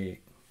 8 and an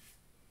 8.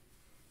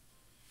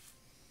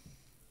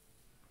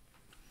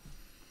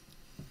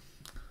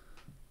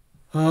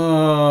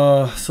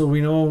 So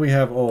we know we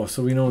have,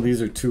 so we know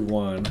these are 2,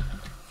 1.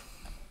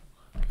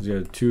 Because you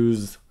have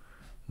 2s,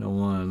 no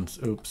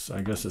 1s. Oops,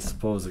 I guess I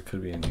suppose it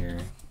could be in here.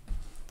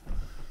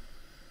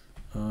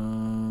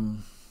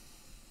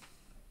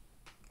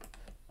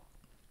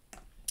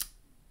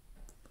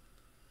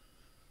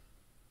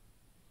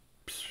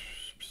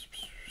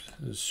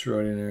 This is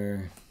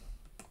Schrödinger.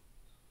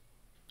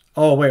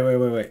 Oh,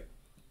 wait.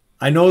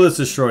 I know this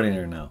is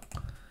Schrödinger now.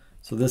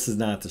 So this is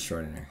not the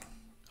Schrödinger.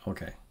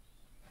 Okay.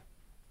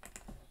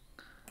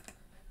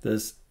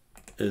 This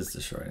is the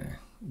Schrödinger.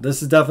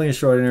 This is definitely a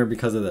Schrödinger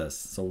because of this.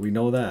 So we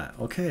know that.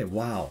 Okay,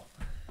 wow.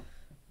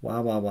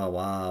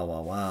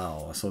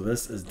 Wow. So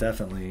this is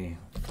definitely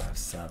 5,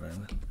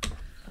 7.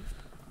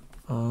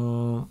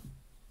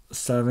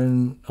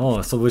 7.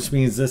 Oh, so which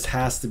means this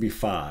has to be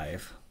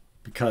 5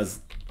 because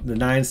the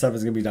 9, 7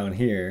 is going to be down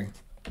here.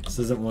 This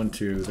isn't 1,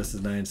 2. This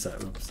is 9,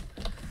 7. Oops.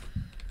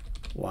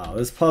 Wow,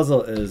 this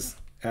puzzle is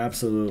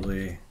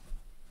absolutely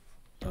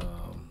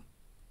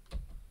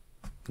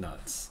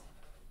nuts.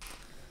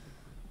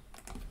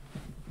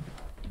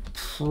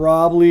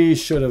 Probably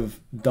should have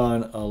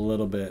done a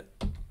little bit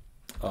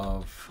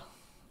of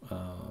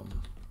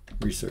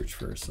research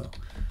first.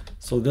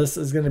 So this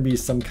is going to be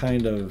some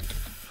kind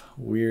of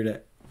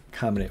weird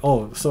combination.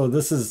 Oh, so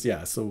this is,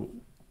 yeah, so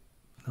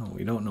no,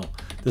 we don't know.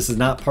 This is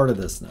not part of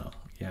this now.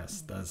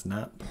 Yes, that's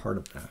not part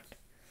of that.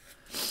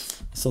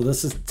 So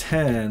this is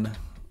 10.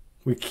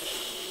 We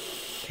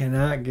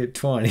cannot get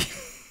 20,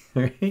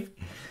 right?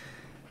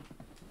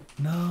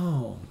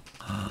 No.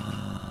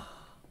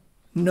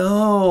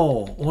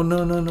 No. Oh,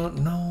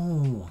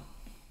 no.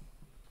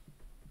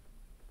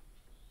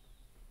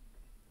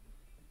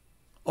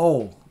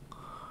 Oh.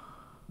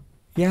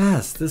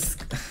 Yes, this.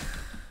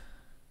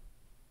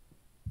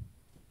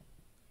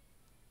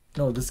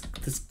 No, this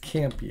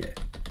can't be it.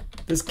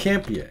 This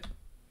can't be it.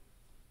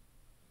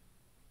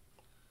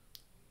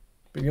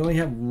 But you only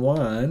have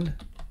 1.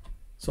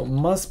 So it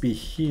must be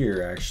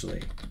here, actually.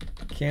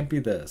 It can't be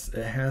this.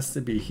 It has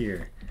to be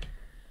here.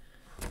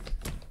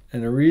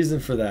 And the reason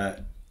for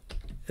that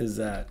is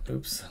that,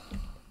 oops,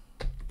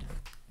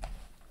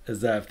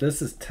 is that if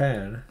this is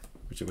 10,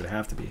 which it would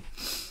have to be,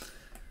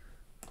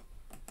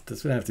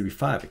 this would have to be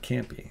 5. It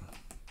can't be.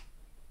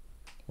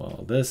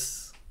 Well,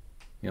 this,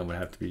 would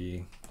have to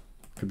be,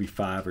 could be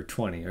 5 or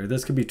 20. Or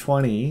this could be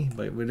 20,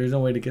 but there's no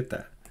way to get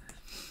that.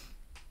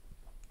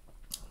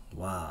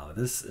 Wow,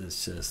 this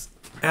is just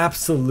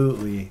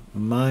absolutely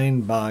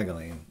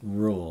mind-boggling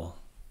rule.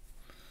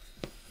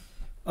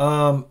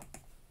 Oh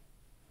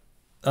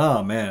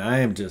man, I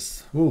am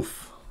just,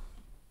 oof.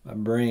 My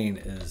brain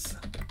is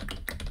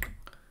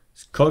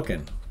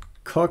cooking.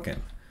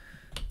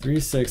 3,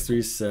 6,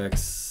 3,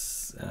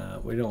 6.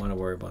 We don't want to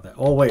worry about that.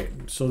 Oh wait,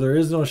 so there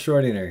is no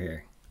Schrödinger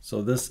here.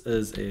 So this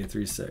is a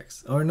 3,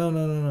 6. Oh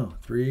no.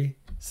 3,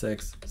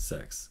 6,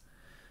 6.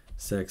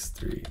 6,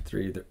 3,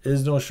 3. There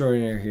is no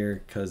Schrödinger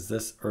here because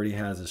this already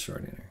has a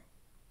Schrödinger.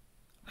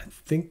 I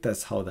think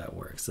that's how that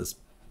works. I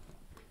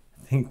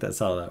think that's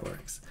how that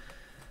works.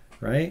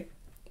 Right?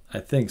 I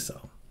think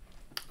so.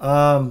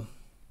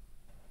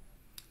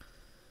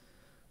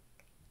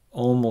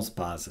 Almost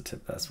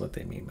positive that's what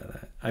they mean by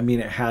that. I mean,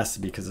 it has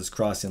to be because it's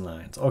crossing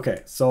lines.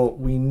 Okay, so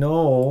we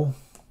know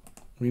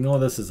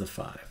this is a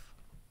 5.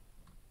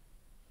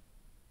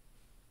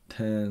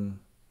 10.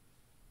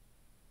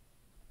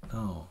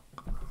 No.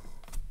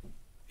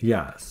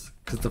 Yes.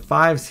 Because the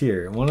 5's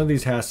here. One of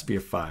these has to be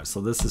a 5.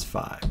 So this is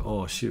 5.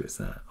 Oh, shoot, it's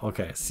not.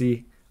 Okay,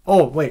 see?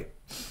 Oh, wait.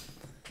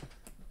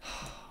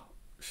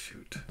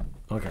 Shoot.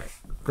 Okay,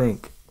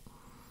 think.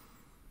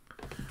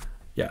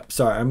 Yeah,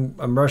 sorry,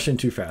 I'm rushing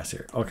too fast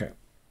here. Okay.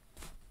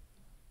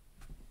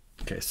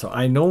 Okay, so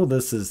I know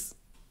this is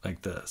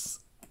like this.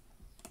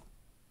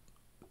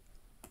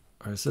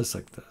 Or is this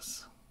like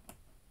this?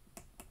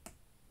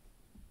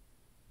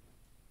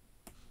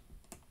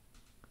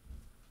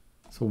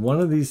 So one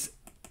of these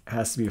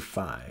has to be a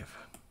 5.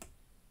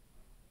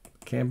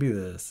 Can't be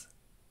this.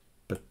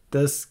 But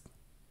this.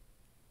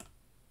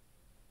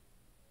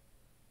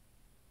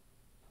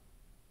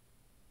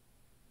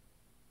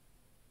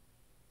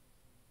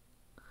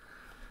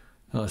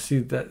 Oh, see,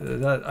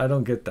 that I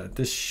don't get that.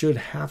 This should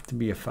have to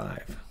be a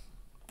 5.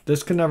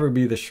 This can never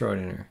be the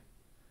Schrödinger.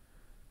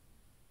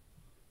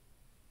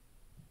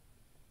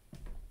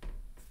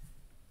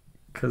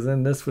 Because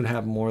then this would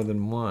have more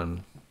than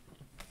one.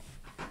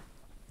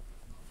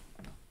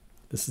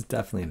 This is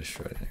definitely the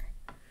Schrödinger.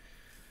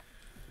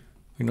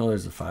 We know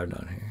there's a 5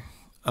 down here.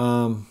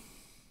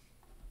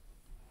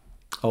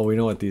 Oh, we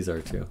know what these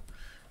are too.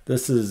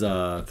 This is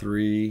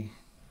 3,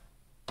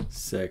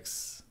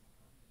 6,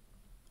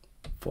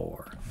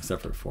 4.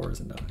 Except for 4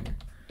 isn't down here.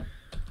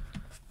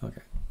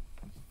 Okay.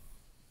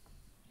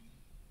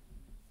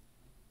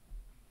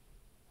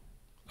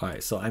 All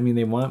right, so I mean,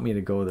 they want me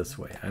to go this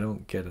way. I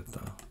don't get it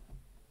though.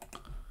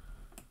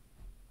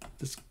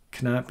 This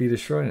cannot be the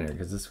Schrödinger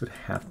because this would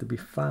have to be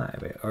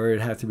 5, or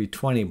it'd have to be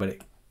 20, but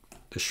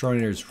the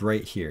Schrödinger is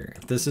right here.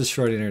 If this is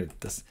Schrödinger,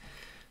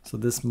 so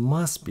this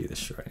must be the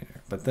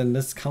Schrödinger. But then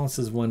this counts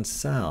as one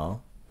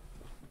cell.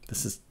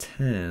 This is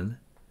 10.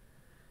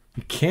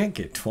 You can't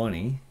get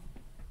 20.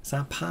 It's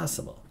not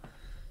possible.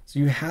 So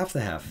you have to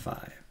have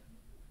 5.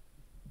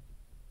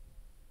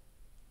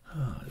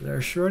 Oh, there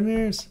are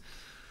Schrödingers.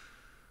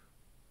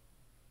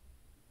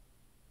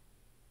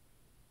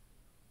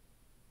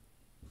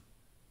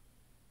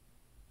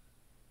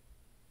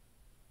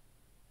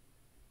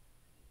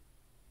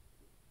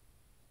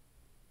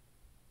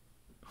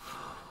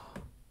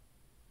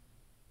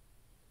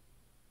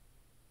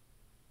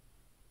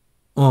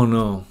 Oh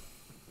no.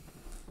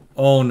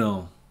 Oh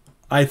no.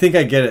 I think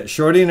I get it.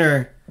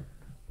 Schrödinger.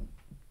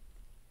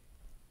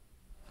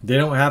 They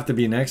don't have to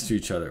be next to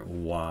each other.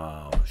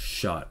 Wow.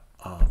 Shut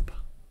up.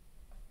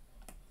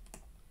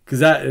 Because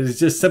that it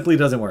just simply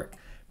doesn't work.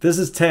 This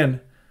is 10.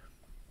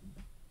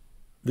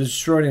 This is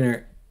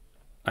Schrödinger.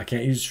 I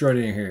can't use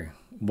Schrödinger here.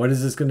 What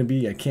is this going to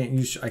be? I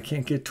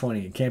can't get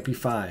 20. It can't be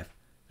 5.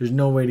 There's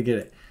no way to get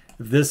it.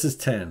 If this is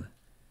 10.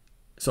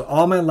 So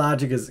all my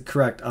logic is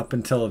correct up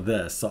until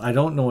this. So I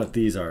don't know what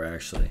these are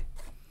actually.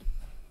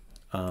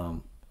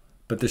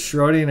 But the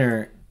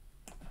Schrödinger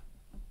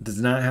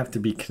does not have to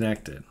be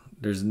connected.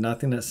 There's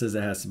nothing that says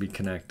it has to be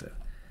connected.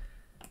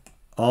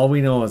 All we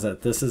know is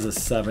that this is a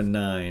 7,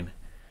 9.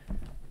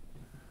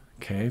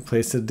 Okay,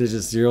 place the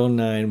digits 0,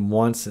 9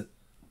 once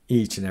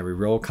each in every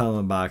row,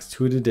 column, box.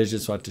 2 of the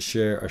digits will have to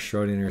share a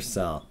Schrödinger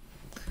cell.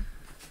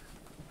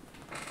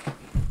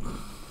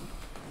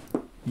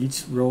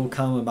 Each row,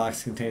 column,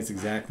 box contains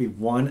exactly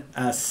one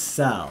S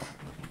cell.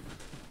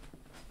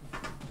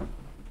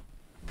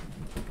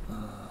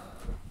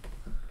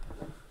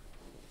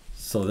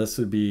 So this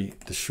would be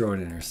the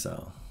Schrödinger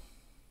cell.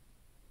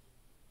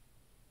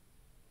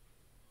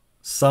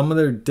 Sum of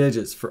their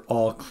digits for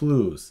all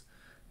clues.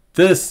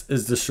 This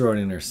is the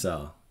Schrödinger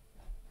cell.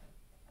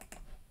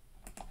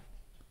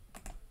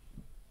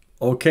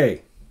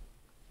 Okay.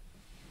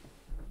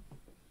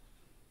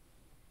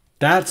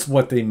 That's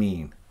what they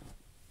mean.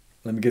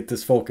 Let me get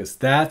this focused.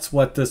 That's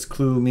what this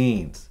clue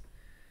means.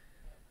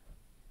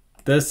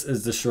 This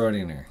is the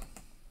Schrödinger.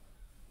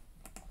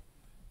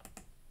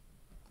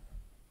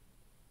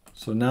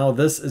 So now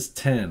this is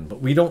 10,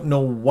 but we don't know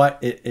what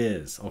it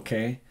is,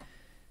 okay?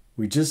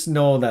 We just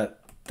know that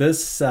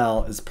this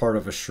cell is part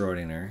of a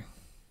Schrödinger.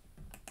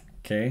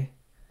 Okay?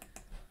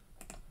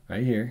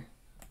 Right here.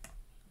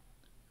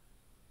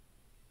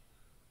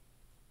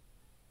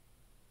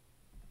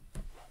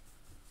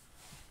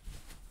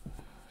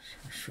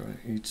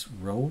 Each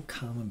row,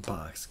 column,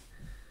 box.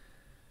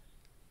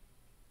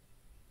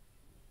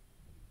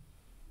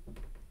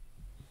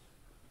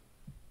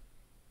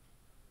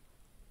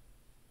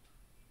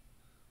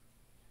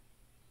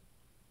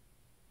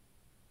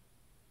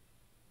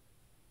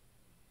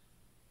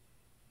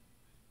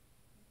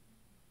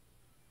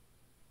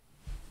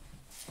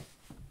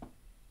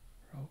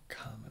 Row,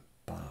 column,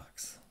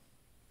 box.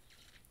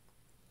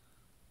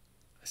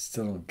 I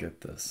still don't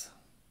get this.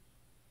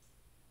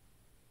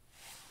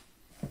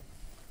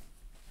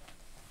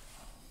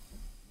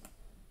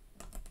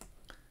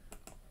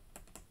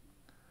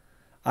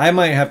 I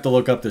might have to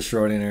look up the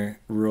Schrödinger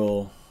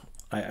rule.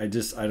 I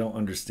don't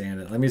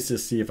understand it. Let me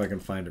just see if I can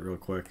find it real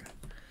quick.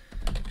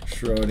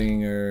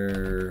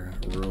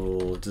 Schrödinger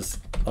rule.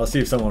 I'll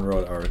see if someone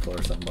wrote an article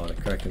or something about it.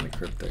 Correcting the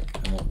cryptic.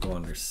 I won't go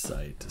on their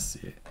site to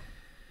see it.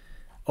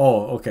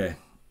 Oh, okay.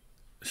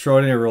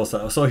 Schrödinger rule.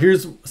 So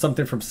here's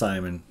something from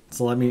Simon.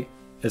 So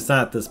it's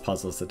not this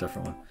puzzle. It's a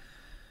different one.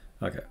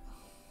 Okay.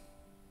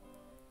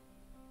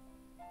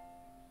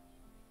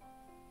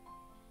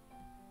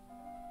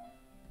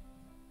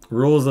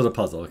 Rules of the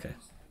puzzle. Okay.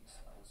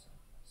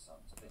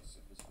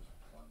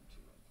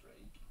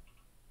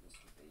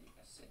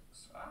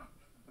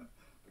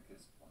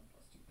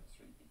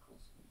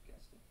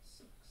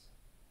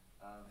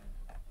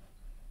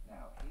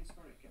 Now, here's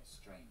where it gets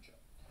stranger.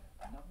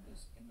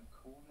 Numbers in the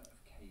corner of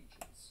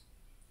cages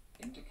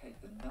indicate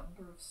the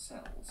number of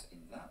cells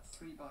in that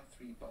 3 by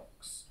 3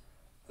 box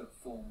that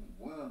form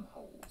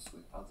wormholes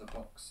with other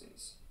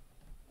boxes.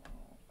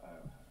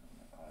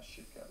 I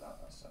should get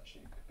that. That's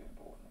actually could be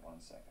important.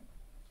 1 second.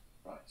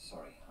 Right,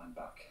 sorry, I'm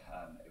back.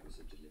 It was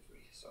a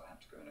delivery, so I had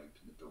to go and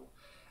open the door.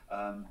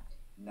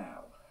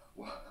 Now,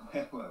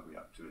 where were we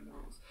up to in the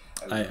rules?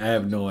 I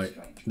have no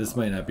idea. This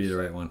might not be the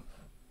right one.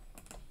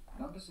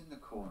 Numbers in the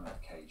corner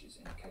of cages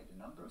indicate the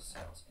number of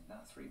cells in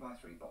that 3 by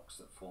 3 box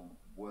that form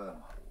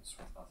wormholes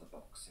with other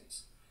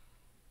boxes.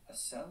 A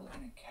cell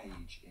in a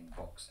cage in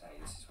box A,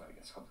 this is where it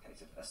gets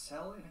complicated. A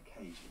cell in a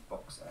cage in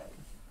box A.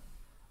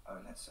 Oh,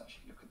 let's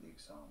actually look at the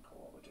example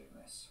while we're doing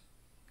this.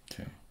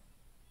 Okay.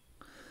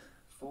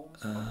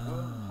 Forms a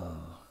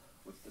wormhole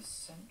with the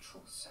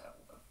central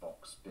cell of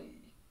box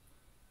B,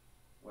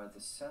 where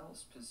the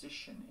cell's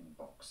position in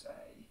box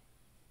A,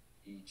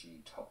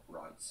 e.g. top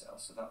right cell,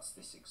 so that's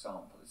this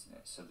example, isn't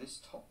it? So this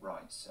top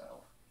right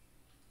cell,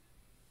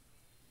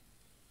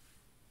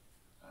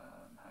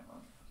 hang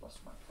on, I've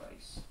lost my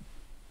place,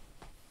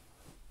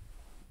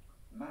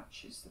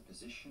 matches the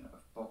position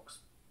of box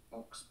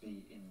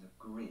B in the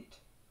grid,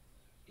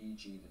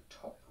 e.g. the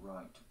top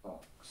right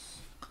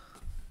box.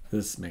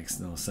 This makes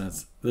no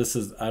sense. This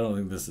is, I don't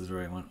think this is the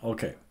right one.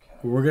 Okay.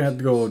 We're going to have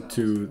to go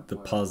to the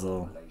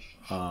puzzle,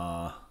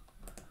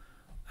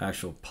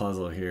 actual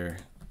puzzle here.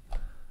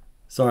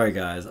 Sorry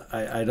guys,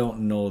 I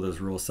don't know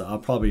this rule set. I'll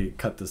probably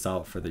cut this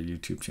out for the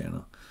YouTube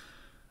channel.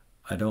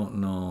 I don't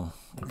know.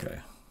 Okay.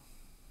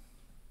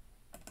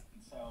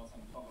 Cells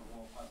and fog of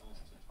war puzzles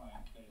to try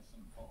and clear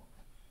some fog.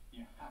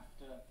 You have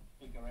to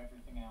figure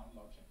everything out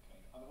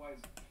logically.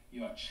 Otherwise,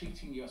 you are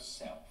cheating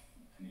yourself,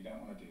 and you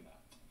don't want to do that.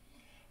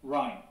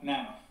 Right,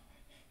 now,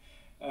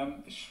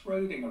 the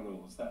Schrödinger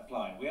rules that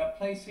apply. We are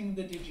placing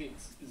the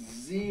digits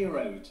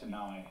 0 to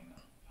 9.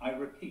 I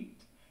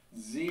repeat.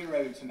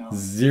 0 to 9.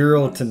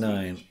 0 to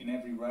 9. In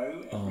every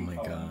row, every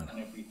column, and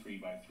every 3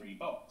 by 3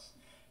 box.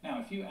 Now,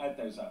 if you add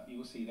those up, you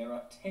will see there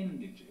are 10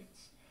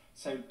 digits.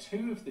 So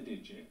 2 of the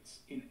digits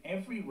in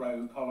every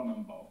row, column,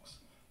 and box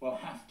will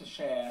have to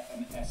share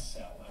an S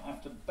cell. They'll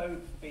have to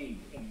both be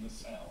in the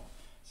cell.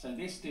 So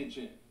this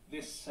digit,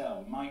 this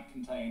cell, might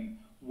contain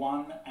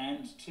 1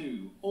 and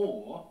 2,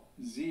 or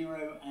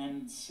 0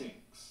 and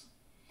 6.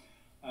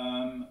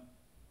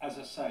 As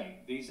I say,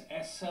 these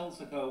S cells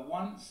occur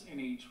once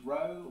in each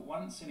row,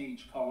 once in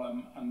each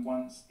column, and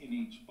once in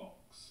each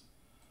box.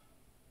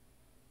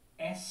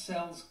 S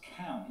cells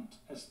count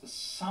as the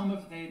sum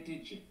of their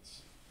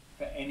digits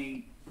for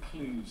any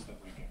clues that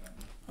we're given.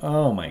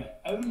 Oh my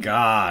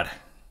God.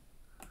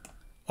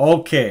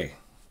 Okay.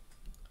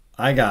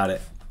 I got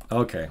it.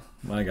 Okay,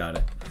 I got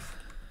it.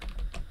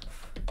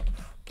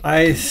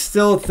 I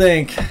still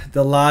think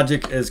the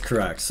logic is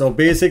correct. So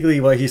basically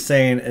what he's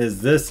saying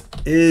is this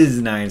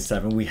is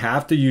 9-7. We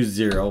have to use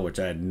 0, which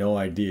I had no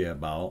idea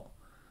about.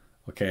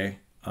 Okay.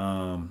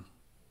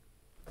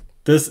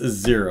 This is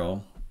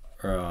 0.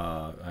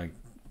 I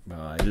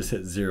just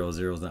hit 0.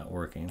 0 is not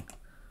working.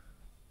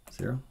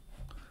 0?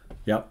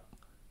 Yep.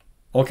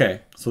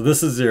 Okay. So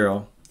this is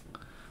 0.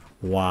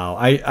 Wow.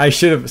 I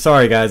should have,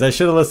 sorry guys, I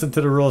should have listened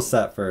to the rule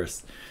set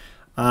first.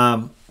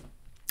 I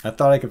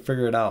thought I could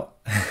figure it out.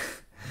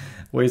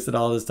 Wasted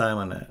all this time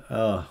on that.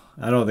 Oh,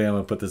 I don't think I'm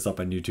going to put this up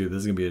on YouTube.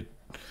 This is going to be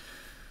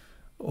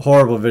a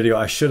horrible video.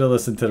 I should have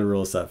listened to the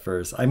rule set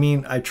first. I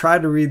mean, I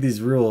tried to read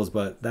these rules,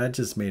 but that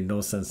just made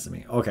no sense to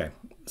me. Okay,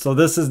 so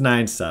this is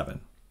 9-7.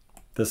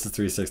 This is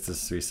 3-6.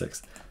 This is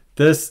 3-6.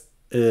 This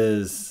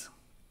is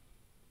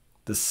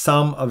the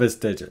sum of its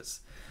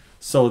digits.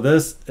 So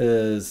this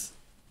is,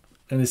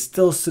 and it's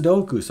still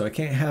Sudoku, so I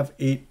can't have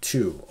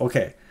 8-2.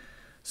 Okay,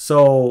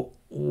 so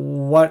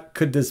what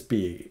could this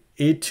be?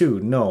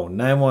 8-2, no.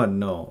 9-1,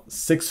 no.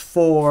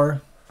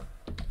 6-4,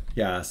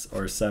 yes,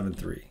 or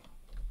 7-3.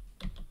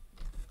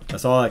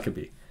 That's all that could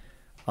be.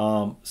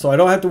 So I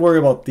don't have to worry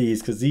about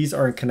these because these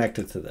aren't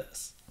connected to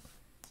this.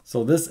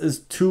 So this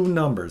is 2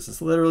 numbers.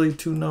 It's literally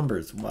 2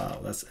 numbers.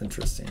 Wow, that's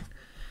interesting.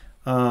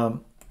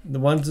 The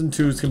 1s and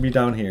 2s can be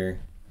down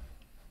here.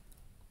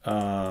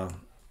 Wow.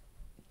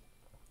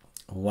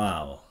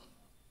 Wow,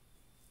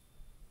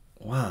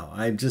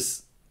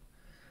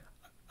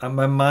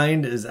 my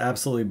mind is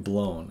absolutely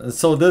blown. And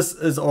so this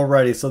is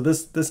already, so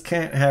this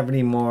can't have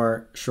any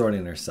more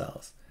Schrödinger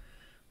cells.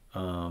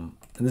 And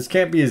this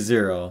can't be a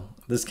 0.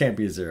 This can't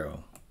be a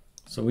 0.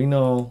 So we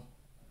know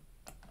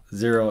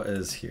 0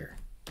 is here.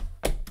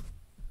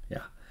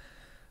 Yeah.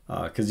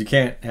 Because you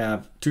can't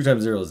have 2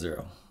 times 0 is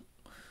 0.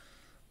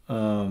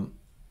 So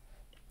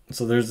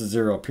there's a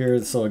 0 up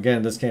here. So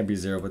again, this can't be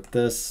 0, but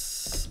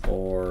this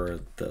or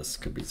this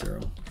could be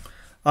 0.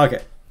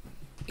 Okay.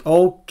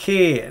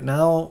 Okay,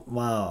 now,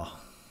 wow,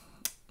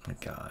 my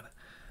God.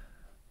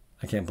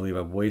 I can't believe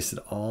I've wasted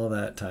all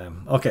that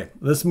time. Okay,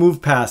 let's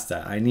move past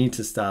that. I need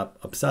to stop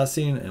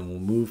obsessing and we'll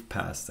move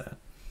past that.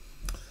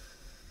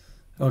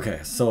 Okay,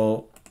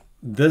 so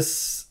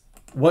this,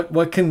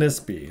 what can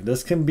this be?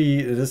 This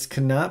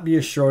cannot be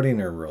a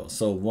Schrödinger rule.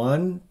 So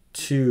 1,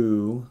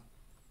 2,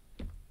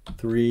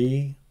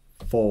 3,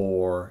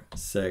 4,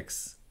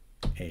 6,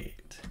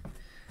 8.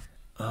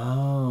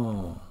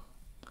 Oh.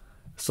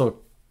 So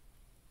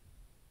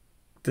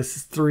this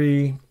is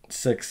 3,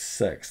 6,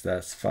 6.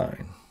 That's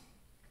fine.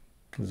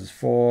 This is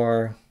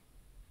 4,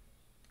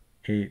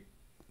 8,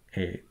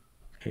 8,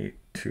 8,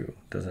 2.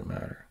 Doesn't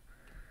matter.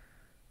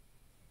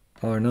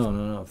 Oh,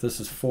 no. If this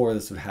is 4,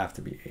 this would have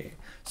to be 8.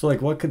 So,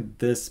 like, what could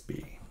this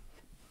be?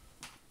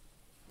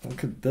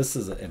 This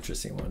is an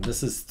interesting one.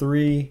 This is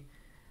 3,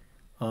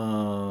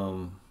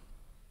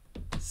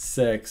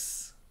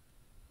 6,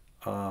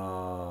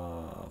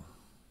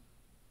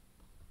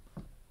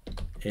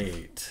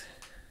 8.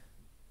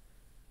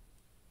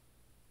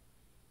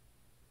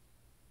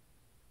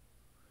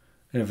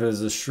 And if it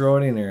was a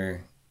Schrödinger,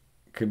 it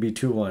could be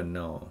 2, 1.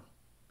 No.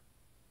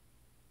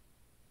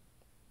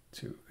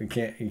 2. You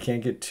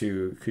can't get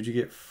 2. Could you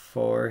get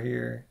 4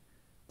 here?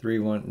 3,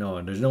 1.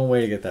 No, there's no way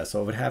to get that.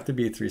 So it would have to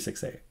be 3,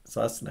 6, 8. So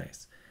that's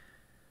nice.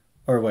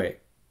 Or wait.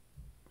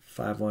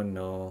 5, 1,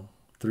 no.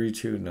 3,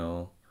 2,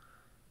 no.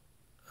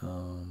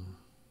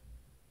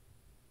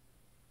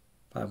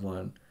 5,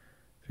 1.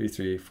 3,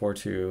 3. 4,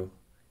 2.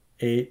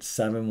 8,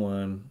 7,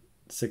 1.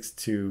 6,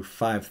 2.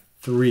 5,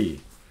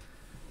 3.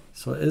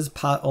 So it is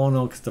oh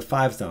no, because the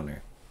 5's down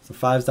there. So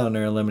 5's down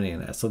there, eliminating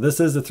that. So this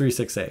is a 3,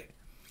 6, 8.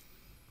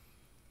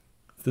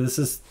 This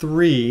is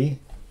 3.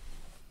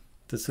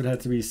 This would have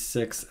to be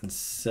 6 and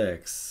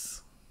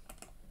 6.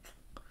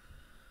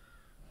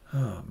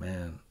 Oh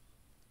man.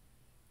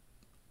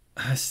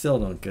 I still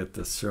don't get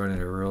this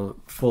Schrödinger rule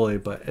fully,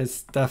 but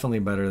it's definitely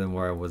better than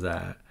where I was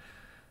at.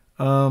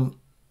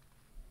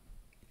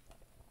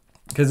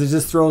 Because it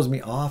just throws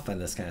me off on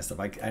this kind of stuff.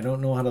 I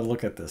don't know how to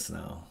look at this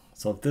now.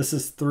 So if this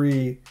is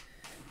 3,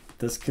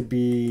 this could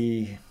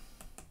be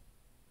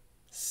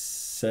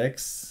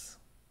 6.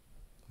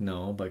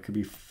 No, but it could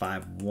be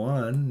 5,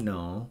 1.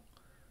 No.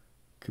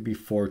 Could be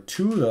 4,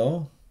 2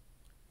 though.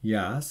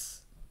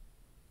 Yes.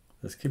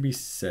 This could be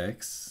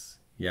 6.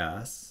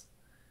 Yes.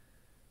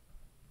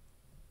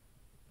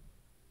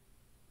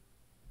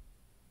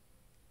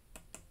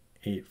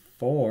 Eight,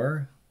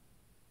 4.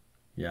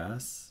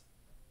 Yes.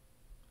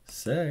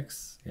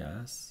 6.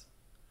 Yes.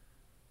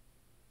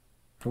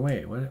 Oh,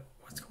 wait,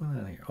 what's going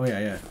on here? Oh,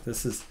 yeah.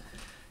 This is,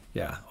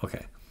 yeah,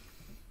 okay.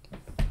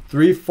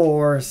 3,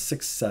 4,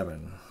 6,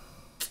 7.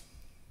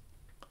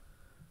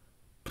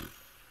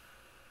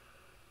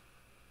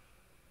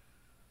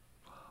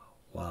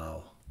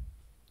 Wow.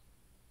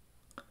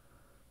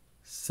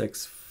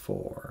 6,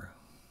 4.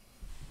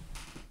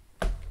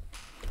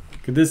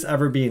 Could this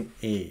ever be an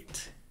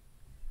 8?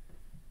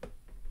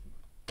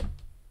 I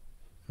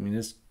mean,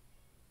 this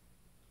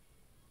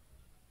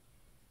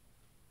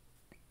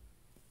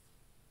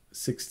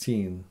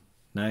 16,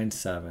 9,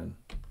 7,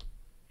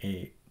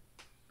 8.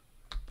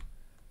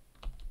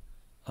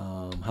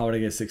 How would I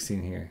get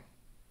 16 here?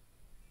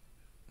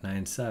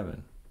 9,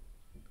 7.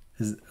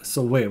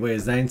 So wait,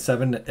 is 9,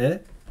 7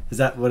 it? Is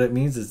that what it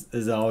means? Is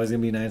it always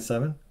gonna be 9,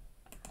 7?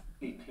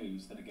 The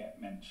clues that get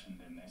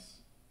mentioned in this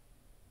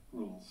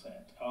rule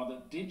set are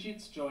that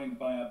digits joined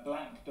by a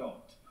black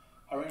dot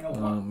are in a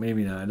one.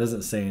 Maybe not. It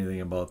doesn't say anything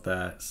about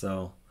that.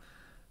 So,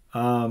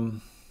 I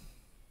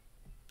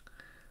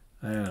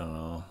don't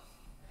know.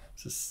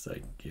 It's just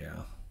like,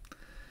 yeah.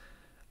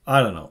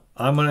 I don't know.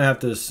 I'm gonna have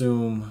to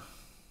assume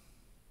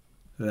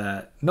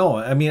that. No,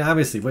 I mean,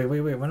 obviously. Wait.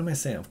 What am I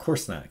saying? Of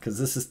course not, because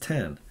this is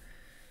 10.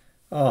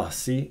 Oh,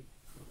 see.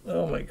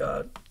 Oh my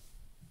God.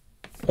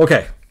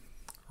 Okay.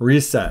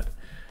 Reset.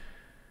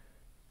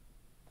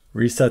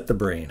 Reset the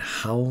brain.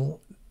 How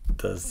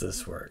does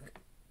this work?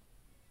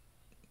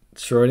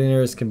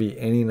 Schrödinger's can be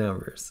any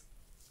numbers.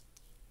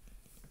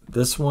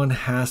 This one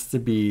has to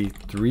be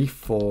 3,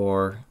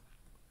 4,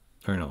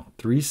 or no,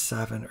 3,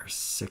 7, or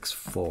 6,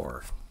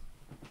 4.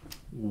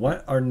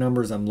 What are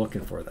numbers I'm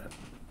looking for then?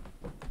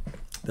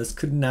 This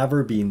could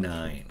never be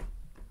 9,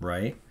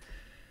 right?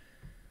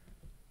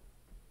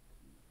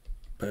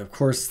 But of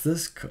course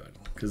this could,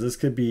 because this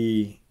could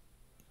be,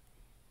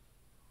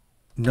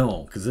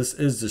 no, because this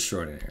is the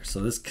Schrödinger. So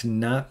this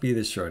cannot be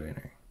the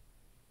Schrödinger.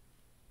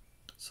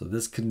 So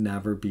this could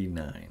never be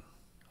 9.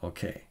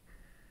 Okay.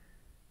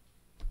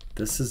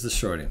 This is the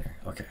Schrödinger.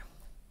 Okay.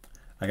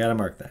 I got to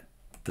mark that.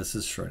 This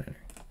is Schrödinger.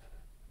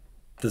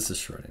 This is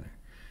Schrödinger.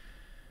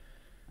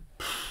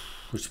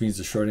 Which means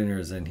the Schrödinger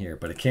is in here,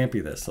 but it can't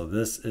be this. So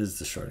this is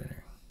the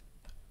Schrödinger.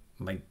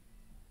 My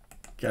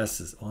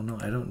guess is, oh no,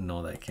 I don't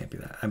know that it can't be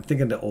that. I'm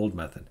thinking the old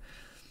method.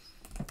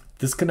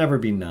 This can never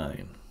be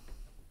 9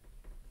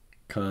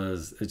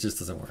 because it just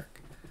doesn't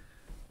work.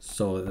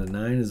 So the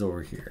 9 is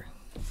over here.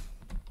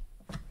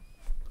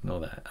 Know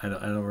that. I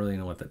don't really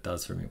know what that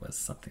does for me, but it's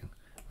something.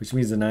 Which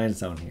means the 9 is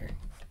down here.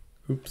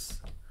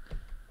 Oops.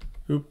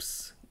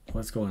 Oops.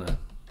 What's going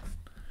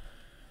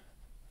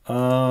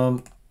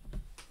on?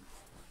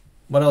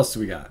 what else do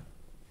we got?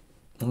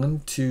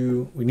 1,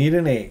 2, we need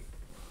an 8.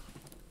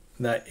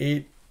 That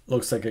 8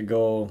 looks like it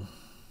go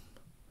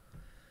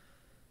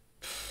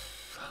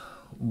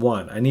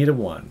 1. I need a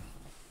 1.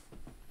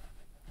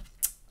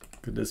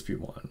 Could this be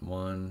 1?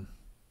 1.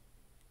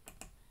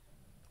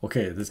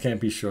 Okay, this can't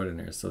be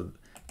Schrödinger. So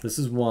this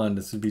is 1.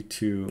 This would be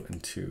 2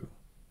 and 2.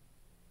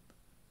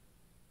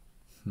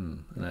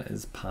 And that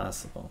is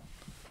possible.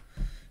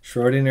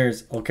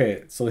 Schrödinger's.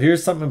 Okay, so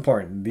here's something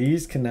important.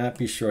 These cannot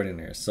be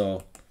Schrödinger.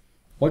 So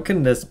what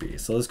can this be?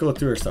 So let's go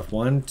through our stuff.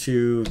 1,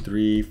 2,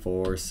 3,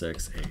 4,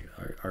 6, 8.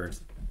 Our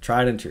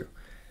tried and true.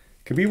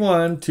 Could be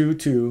 1, 2,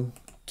 2,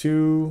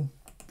 2,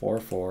 4,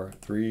 4,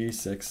 3,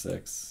 6,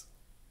 6,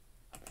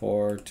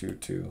 4, 2,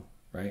 2.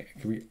 Right? It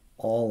could be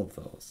all of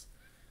those.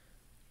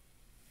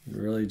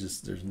 Really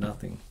just, there's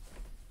nothing.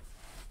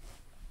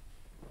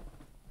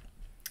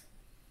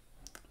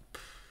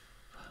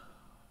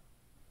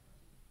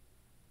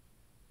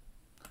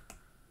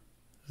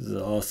 This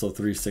is also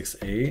 3, 6,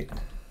 8.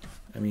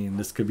 I mean,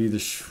 this could be the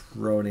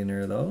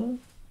Schrödinger though.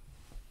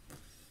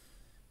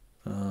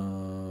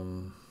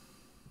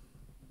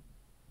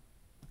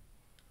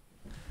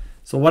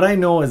 So what I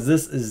know is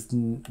this is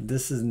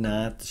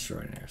not the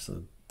Schrödinger.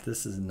 So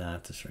this is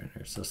not the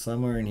Schrödinger. So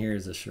somewhere in here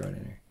is a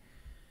Schrödinger.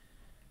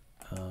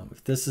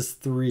 If this is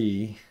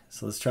 3,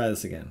 so let's try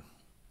this again.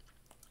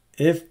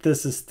 If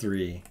this is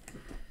 3,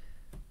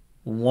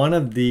 one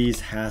of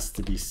these has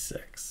to be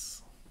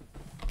 6.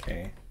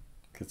 Okay,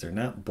 because they're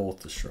not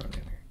both the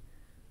Schrödinger.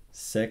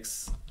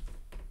 6,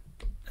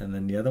 and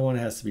then the other one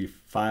has to be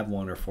 5,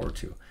 1 or 4,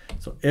 2.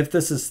 So if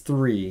this is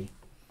 3,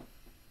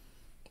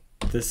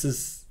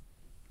 this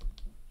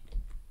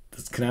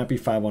cannot be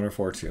 5, 1 or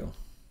 4, 2.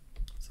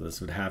 So this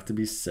would have to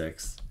be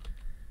 6.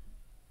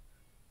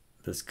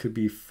 This could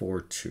be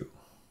 4, 2.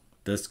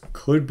 This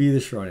could be the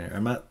Schrödinger.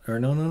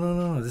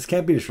 No. This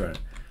can't be the Schrödinger.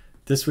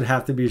 This would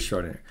have to be a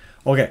Schrödinger.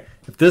 Okay,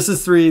 if this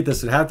is 3,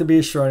 this would have to be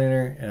a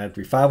Schrödinger. And it had to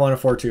be 5, 1 or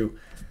 4, 2.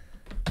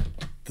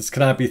 This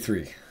cannot be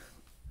 3.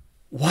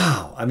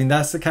 Wow. I mean,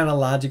 that's the kind of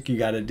logic you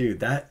got to do.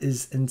 That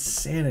is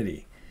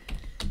insanity.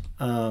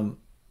 I'm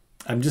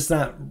just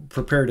not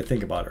prepared to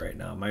think about it right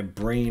now. My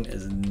brain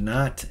is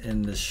not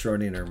in the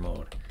Schrödinger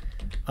mode.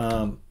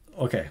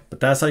 Okay,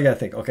 but that's how you got to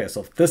think. Okay,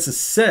 so if this is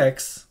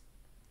 6,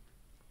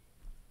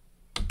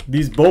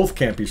 these both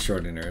can't be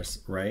Schrödingers,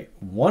 right?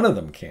 One of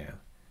them can.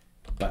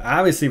 But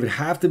obviously it would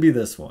have to be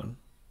this one.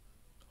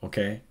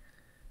 Okay?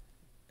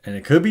 And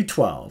it could be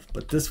 12,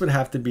 but this would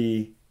have to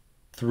be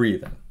 3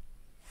 then.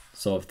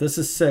 So if this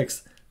is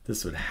 6,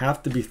 this would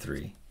have to be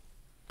 3.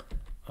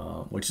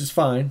 Which is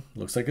fine.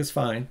 Looks like it's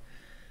fine.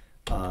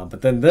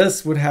 But then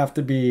this would have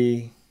to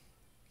be...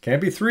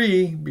 Can't be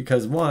 3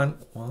 because 1...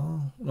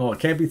 Well, no, it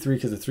can't be 3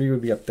 because the 3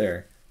 would be up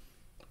there.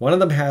 One of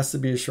them has to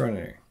be a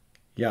Schrödinger.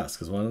 Yes,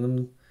 because one of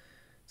them...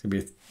 It's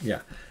going to be...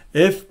 Yeah.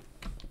 If...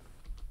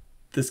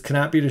 This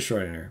cannot be the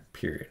Schrödinger,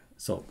 period.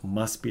 So it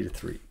must be the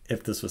 3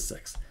 if this was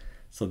 6.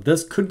 So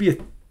this could be a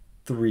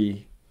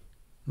 3.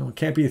 No, it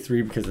can't be a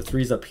 3 because the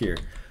 3 is up here.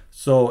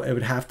 So it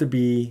would have to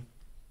be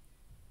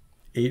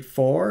 8,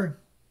 4,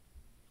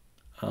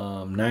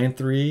 9,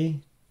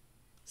 3,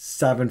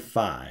 7,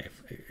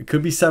 5. It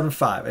could be 7,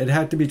 5. It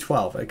had to be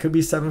 12. It could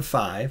be 7,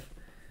 5.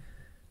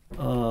 It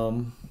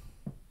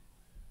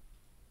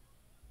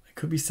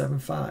could be 7,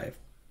 5.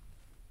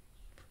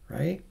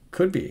 Right?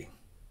 Could be.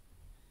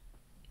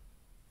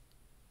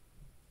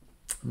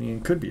 I mean,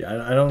 it could be.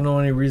 I don't know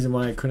any reason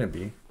why it couldn't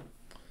be.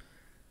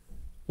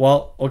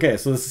 Well, okay,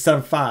 so this is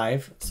 7,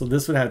 5. So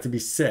this would have to be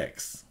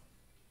 6.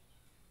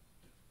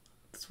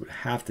 This would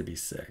have to be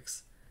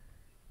 6.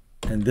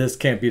 And this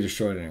can't be the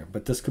Schrödinger,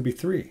 but this could be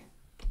 3.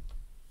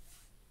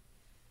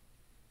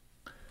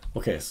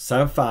 Okay, so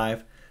 7,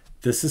 5.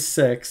 This is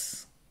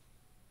 6.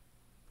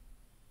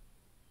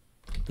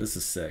 This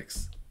is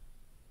 6.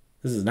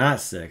 This is not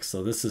 6,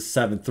 so this is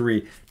 7,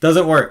 3.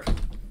 Doesn't work.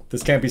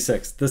 This can't be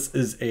 6. This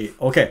is 8.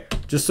 Okay,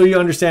 just so you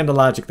understand the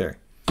logic there.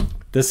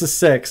 This is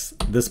 6.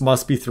 This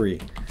must be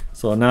 3.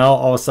 So now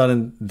all of a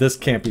sudden, this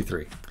can't be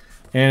 3.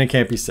 And it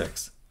can't be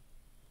 6.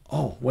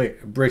 Oh, wait,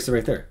 it breaks it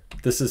right there.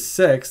 This is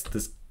 6.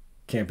 This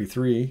can't be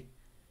 3.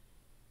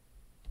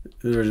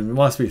 There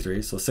must be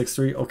 3. So 6,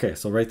 3. Okay,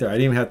 so right there. I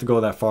didn't even have to go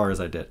that far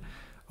as I did.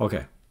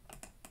 Okay.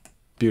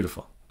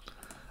 Beautiful.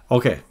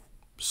 Okay,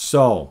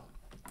 so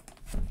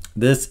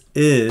this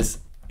is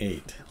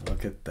 8.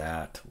 Look at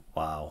that.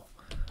 Wow.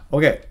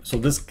 Okay, so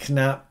this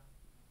cannot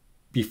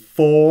be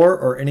 4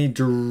 or any...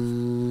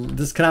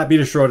 This cannot be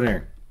the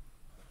Schrödinger.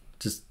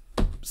 Just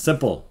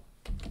simple.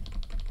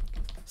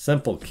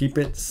 Simple. Keep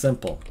it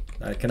simple.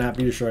 That cannot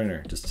be the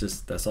Schrödinger.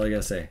 Just that's all you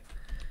gotta say.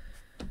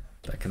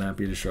 That cannot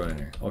be the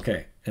Schrödinger.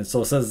 Okay, and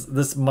so it says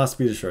this must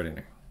be the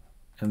Schrödinger.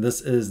 And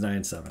this is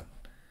 9, 7.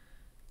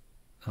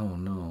 Oh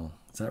no.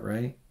 Is that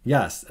right?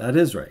 Yes, that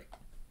is right.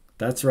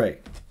 That's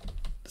right.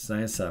 It's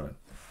 9, 7.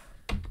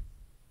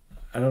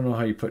 I don't know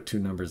how you put 2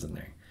 numbers in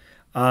there.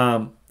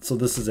 So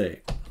this is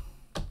 8.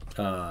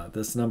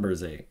 This number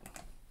is 8.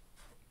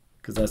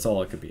 Because that's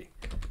all it could be.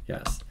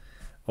 Yes.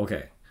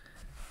 Okay.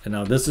 And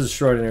now this is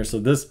Schrödinger. So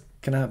this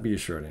cannot be a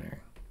Schrödinger.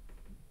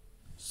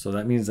 So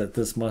that means that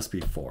this must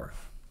be 4.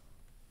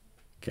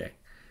 Okay.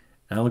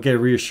 I don't get a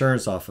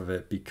reassurance off of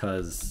it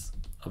because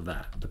of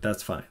that, but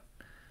that's fine.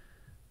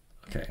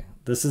 Okay.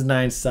 This is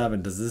 9,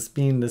 7. Does this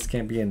mean this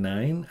can't be a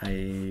 9?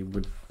 I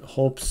would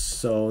hope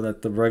so,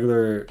 that the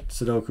regular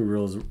Sudoku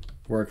rules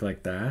work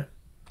like that.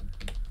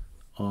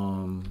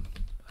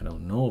 I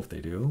don't know if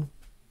they do.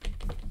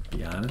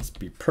 Be honest.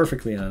 Be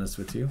perfectly honest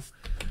with you.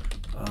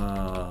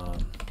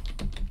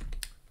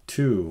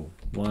 2,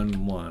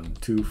 1, 1,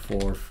 2,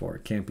 4, 4.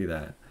 It can't be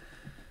that.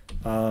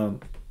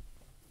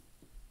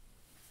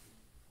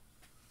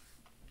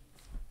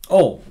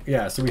 Oh,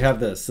 yeah, so we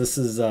have this. This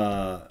is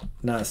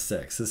not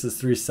 6. This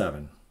is 3,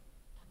 7.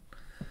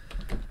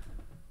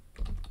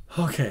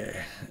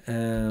 Okay,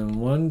 and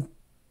 1,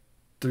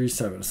 3,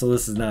 7. So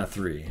this is not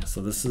 3.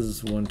 So this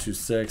is 1, 2,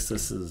 6.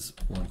 This is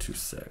 1, 2,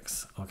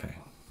 6. Okay.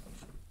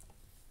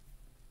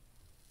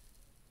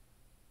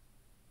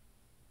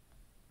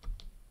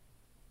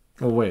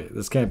 Oh, wait,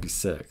 this can't be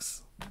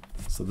 6.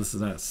 So this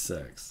is not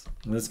 6.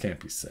 And this can't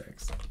be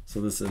 6. So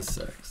this is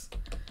 6.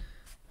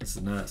 This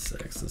is not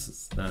 6. This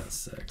is not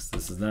 6.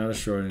 This is not a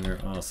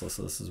Schrödinger also.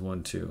 So this is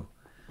 1, 2.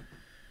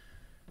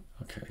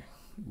 Okay.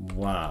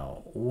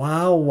 Wow.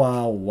 Wow,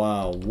 wow,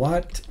 wow.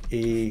 What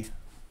a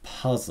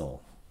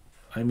puzzle.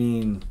 I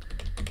mean,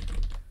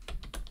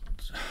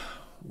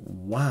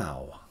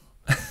 wow.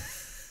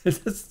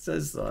 It's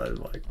just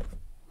like,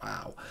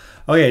 wow.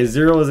 Okay,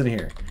 0 isn't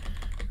here,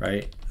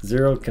 right?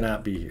 0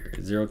 cannot be here.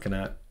 0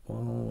 cannot.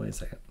 Oh, wait a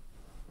second.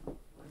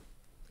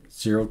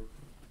 0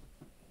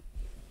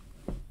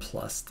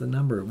 plus the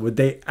number. Would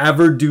they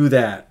ever do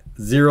that?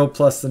 0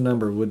 plus the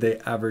number. Would they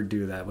ever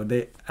do that? Would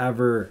they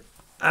ever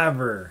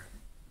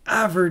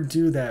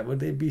do that? Would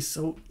they be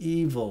so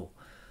evil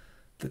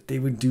that they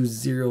would do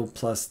 0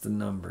 plus the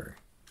number?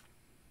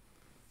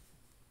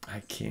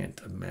 I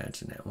can't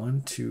imagine that.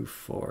 1, 2,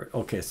 4.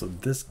 Okay, so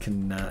this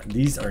cannot.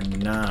 These are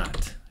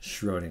not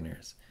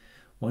Schrödingers.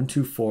 1,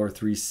 2, 4,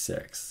 3,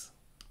 6.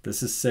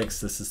 This is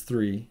 6. This is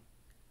 3.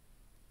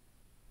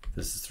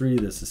 This is 3.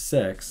 This is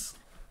 6.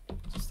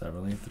 Just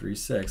definitely 3,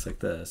 6 like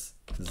this.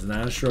 This is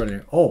not a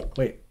Schrödinger. Oh,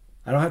 wait.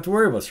 I don't have to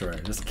worry about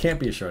Schrödinger. This can't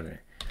be a Schrödinger.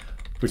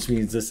 Which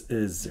means this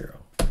is 0.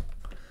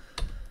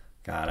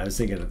 God, I was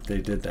thinking if they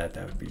did that,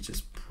 that would be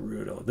just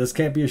brutal. This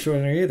can't be a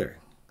Schrödinger either.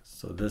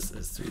 So this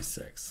is 3,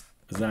 6.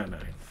 It's not 9.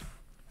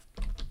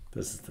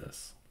 This is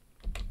this.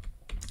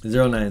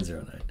 0, 9,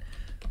 0, 9.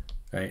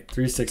 Right?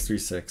 3, 6, 3,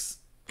 6.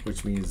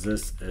 Which means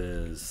this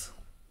is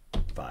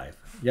 5.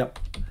 Yep.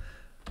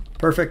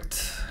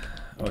 Perfect.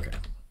 Okay.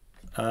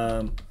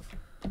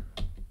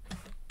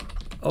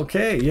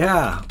 Okay,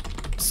 yeah.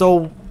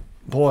 So,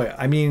 boy,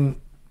 I mean,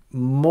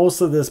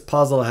 most of this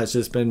puzzle has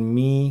just been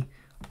me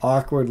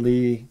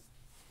awkwardly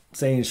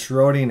saying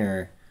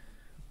Schrödinger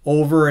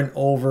over and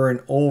over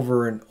and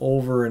over and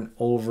over and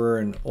over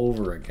and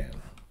over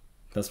again.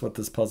 That's what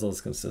this puzzle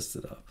is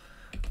consisted of.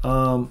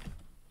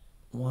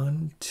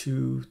 1,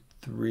 2,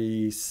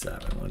 3,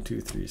 7. 1,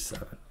 2, 3,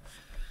 7.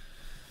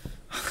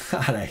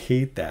 God, I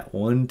hate that.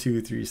 1,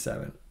 2, 3,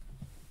 7.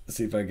 Let's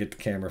see if I get the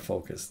camera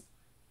focused.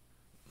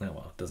 Oh,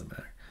 well, it doesn't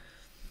matter.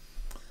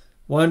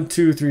 1,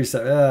 2, 3,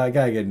 7. I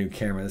gotta get a new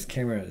camera. This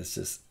camera is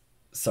just,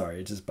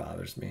 sorry, it just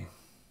bothers me.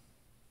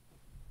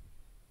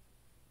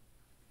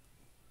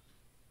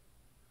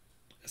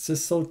 It's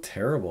just so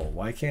terrible.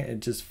 Why can't it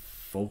just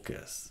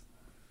focus?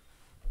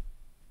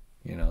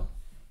 You know,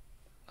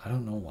 I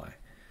don't know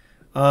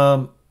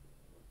why.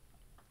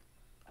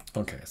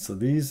 Okay, so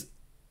these,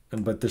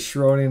 but the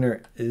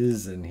Schrödinger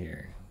is in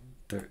here.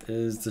 There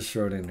is the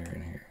Schrödinger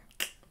in here.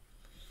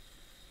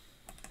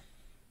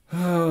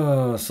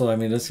 Oh, so I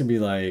mean, this could be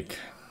like,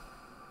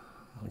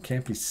 it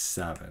can't be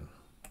 7,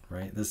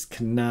 right? This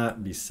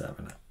cannot be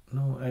 7.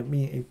 No, I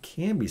mean, it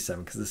can be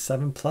 7 because it's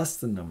 7 plus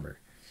the number.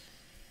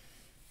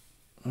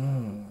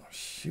 Oh,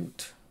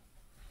 shoot.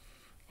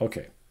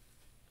 Okay.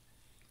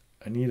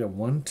 I need a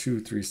 1, 2,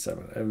 3,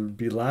 7. It would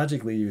be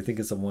logically, you think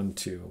it's a 1,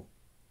 2.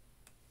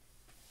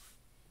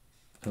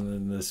 And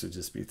then this would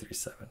just be 3,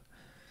 7.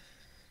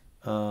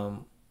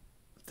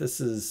 This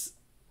is,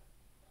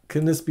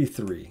 can this be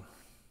 3?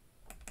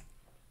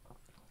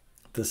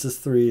 This is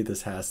 3.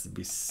 This has to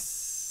be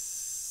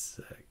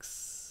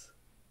 6.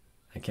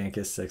 I can't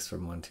get 6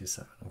 from 1, 2,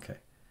 7. Okay.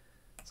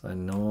 So I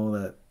know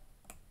that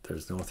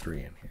there's no 3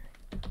 in here.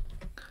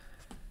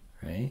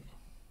 Right?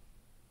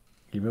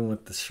 Even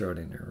with the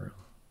Schrödinger rule.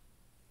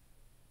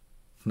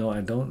 No,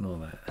 I don't know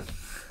that.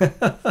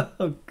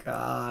 Oh,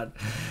 God.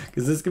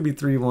 Because this could be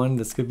 3, 1.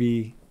 This could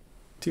be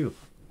 2.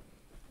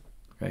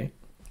 Right?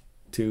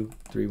 2,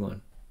 3,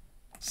 1.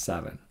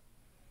 7.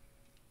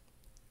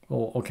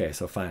 Oh, okay.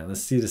 So fine.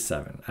 Let's see the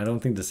 7. I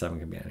don't think the 7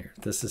 can be on here.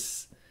 This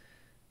is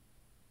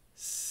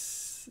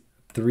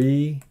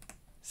 3,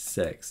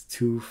 6,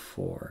 2,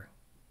 4.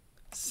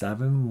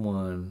 7,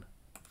 1,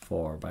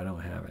 4. But I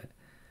don't have it.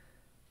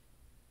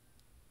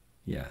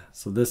 Yeah.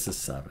 So this is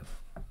 7.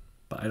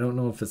 But I don't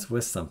know if it's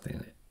with something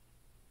in it.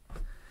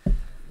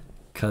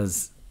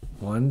 Because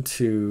 1,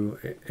 2,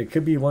 it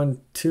could be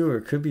 1, 2, or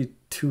it could be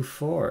 2,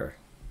 4.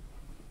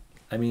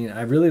 I mean,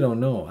 I really don't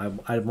know.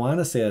 I want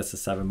to say that's a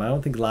 7, but I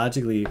don't think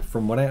logically,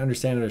 from what I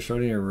understand of the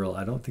Schrödinger rule,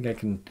 I don't think I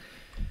can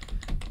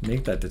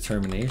make that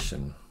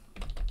determination.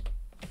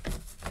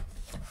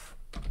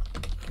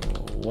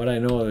 What I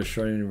know of the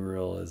Schrödinger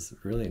rule is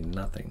really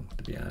nothing,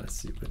 to be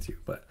honest with you.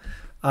 But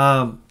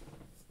to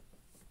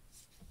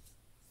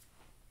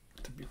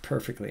be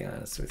perfectly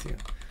honest with you,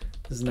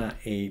 this is not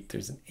 8.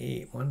 There's an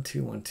 8. 1,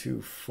 2, 1,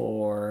 2,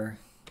 4.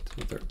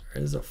 There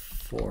is a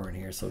 4 in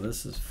here, so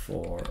this is 4,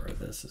 or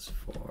this is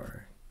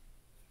 4,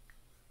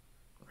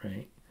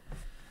 right?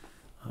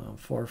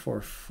 4,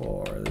 4,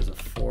 4. There's a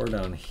 4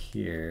 down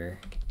here.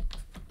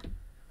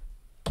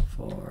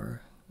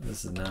 4.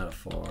 This is not a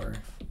 4.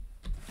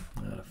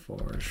 Not a 4.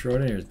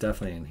 Schrödinger is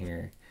definitely in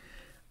here.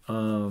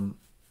 5,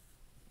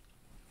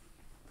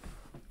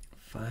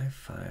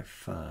 5,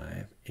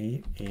 5,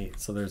 8, 8.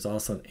 So there's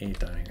also an 8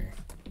 down here.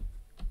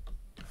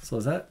 So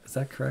is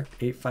that correct?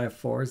 8, 5,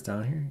 4 is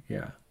down here?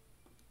 Yeah.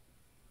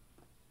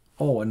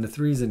 Oh, and the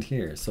 3's in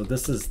here. So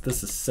this is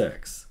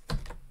 6.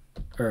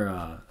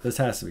 Or this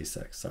has to be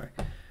 6, sorry.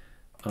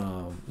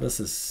 This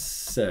is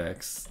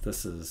 6.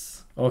 This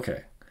is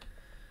okay.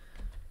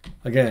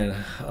 Again,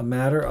 a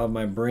matter of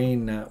my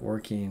brain not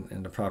working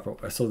in the proper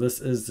way. So this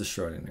is the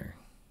Schrödinger.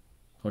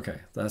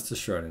 Okay, that's the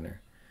Schrödinger.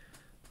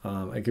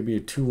 It could be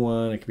a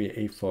 2-1, it could be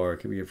an 8-4, it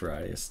could be a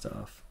variety of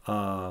stuff.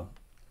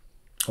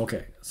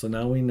 Okay, so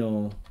now we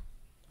know,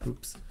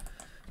 oops,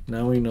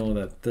 now we know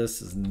that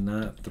this is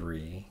not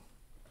 3,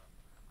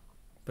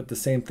 but the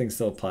same thing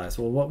still applies.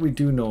 Well, what we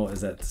do know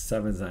is that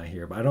 7's not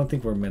here, but I don't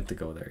think we're meant to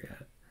go there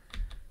yet.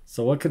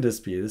 So what could this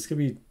be? This could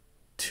be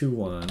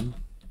 2-1.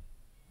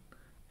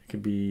 It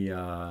could be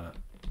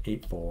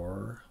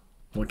 8-4.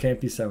 Well, it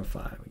can't be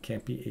 7-5. It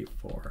can't be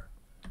 8-4.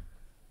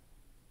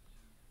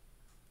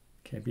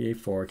 Can't be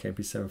 8-4. Can't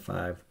be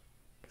 7-5.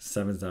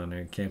 7's down there.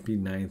 It can't be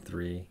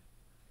 9-3.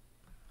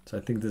 So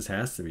I think this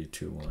has to be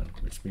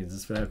 2-1, which means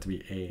this would have to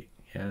be 8.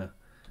 Yeah.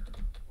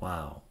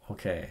 Wow.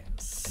 Okay.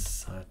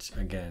 Such,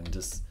 again,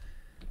 just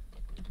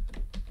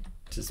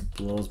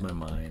blows my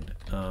mind.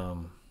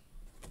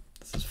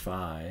 This is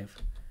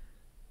 5.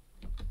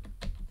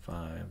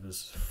 5. This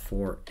is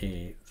 4,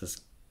 8. This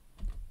is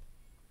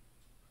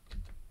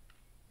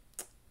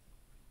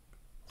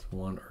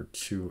 1 or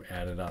 2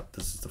 added up.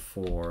 This is the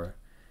 4.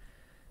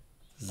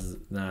 This is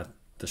not,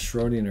 the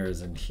Schrödinger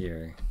is in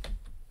here.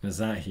 It's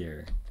not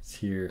here. It's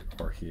here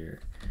or here.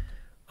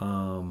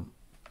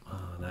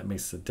 That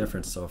makes a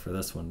difference though for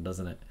this one,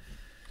 doesn't it?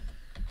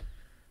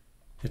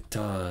 It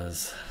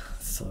does.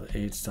 So the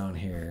 8's down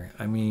here.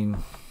 I mean,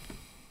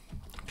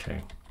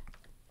 okay.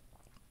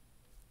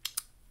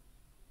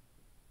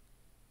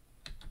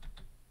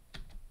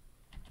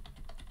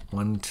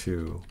 One,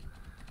 2.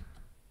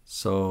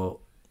 So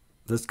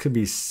this could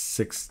be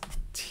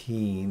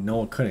 16.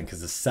 No, it couldn't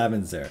because the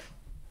 7's there.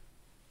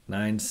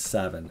 9,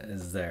 7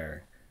 is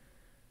there.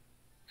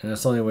 And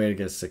that's the only way to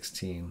get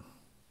 16.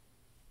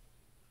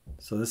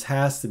 So this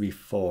has to be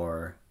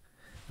 4.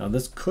 Now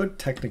this could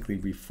technically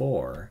be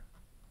 4.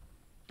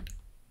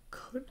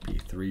 Could be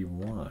 3,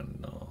 1.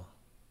 No.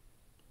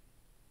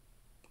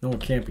 No, it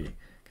can't be.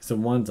 Because the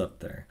 1's up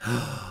there.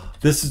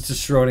 This is the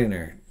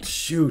Schrödinger.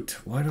 Shoot.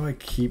 Why do I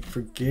keep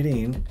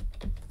forgetting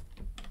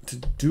to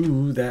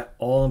do that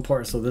all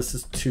important? So this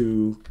is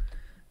 2.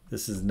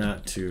 This is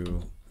not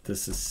 2.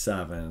 This is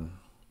 7.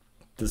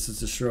 This is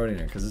the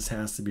Schrödinger because this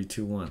has to be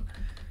 2,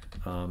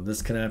 1.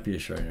 This cannot be a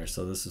Schrödinger.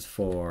 So this is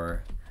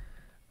 4.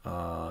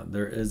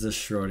 There is a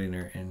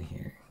Schrödinger in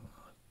here.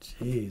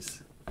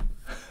 Jeez.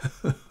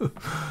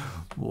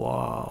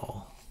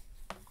 Wow.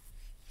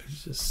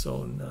 It's just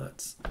so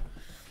nuts.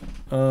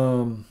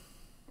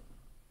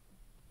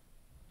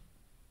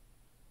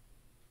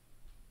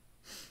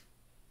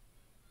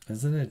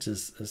 Isn't it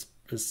just, it's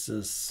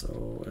just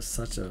so, it's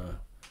such a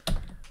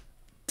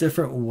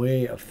different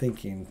way of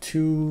thinking.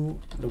 2,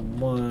 the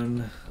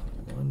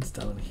 1's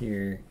down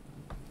here.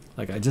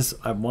 Like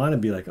I want to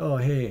be like, oh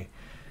hey,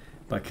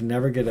 but I can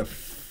never get a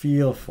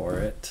feel for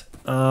it.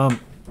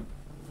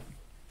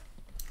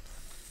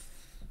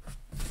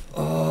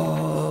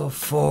 Oh,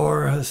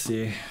 4, let's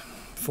see.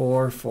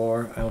 4,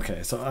 4.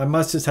 Okay, so I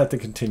must just have to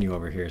continue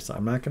over here. So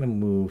I'm not going to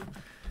move.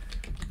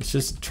 Let's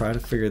just try to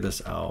figure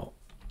this out.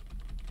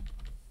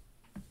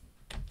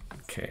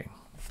 Okay.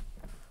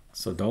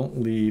 So don't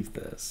leave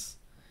this.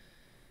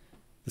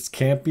 This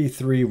can't be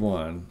 3,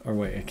 1. Or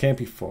wait, it can't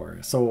be 4.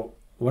 So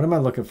what am I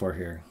looking for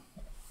here?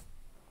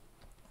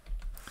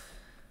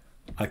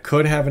 I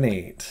could have an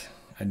 8.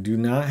 I do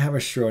not have a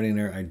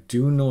Schrödinger. I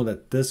do know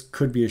that this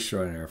could be a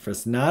Schrödinger. If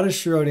it's not a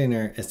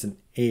Schrödinger, it's an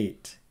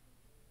 8.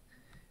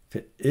 If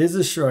it is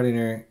a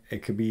Schrödinger,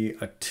 it could be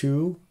a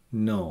 2.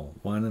 No.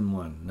 1 and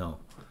 1. No.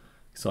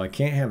 So I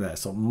can't have that.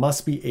 So it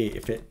must be 8.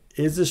 If it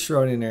is a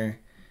Schrödinger,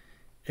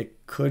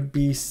 it could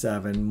be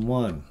 7,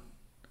 1.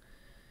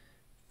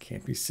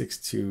 Can't be 6,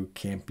 2.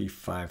 Can't be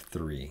 5,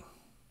 3.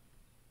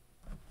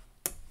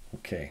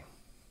 Okay.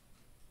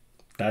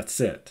 That's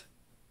it.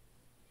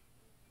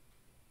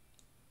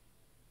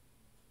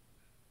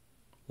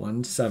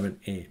 1, 7,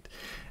 8.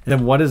 And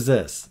then what is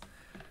this?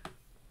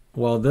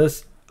 Well,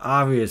 this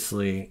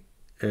obviously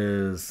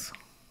is...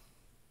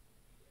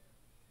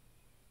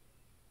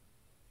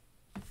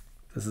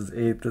 This is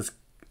 8. This,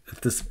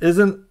 if this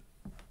isn't...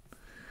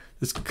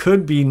 This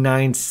could be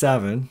 9,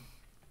 7.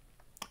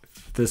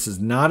 If this is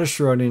not a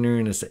Schrödinger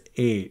and it's an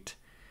 8,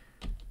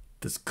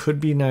 this could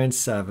be 9,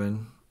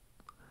 7.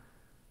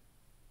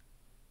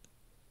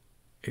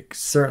 It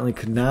certainly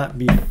could not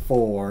be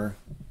 4.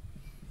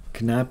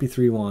 Could not be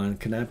 3, 1.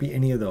 Could not be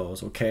any of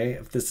those, okay?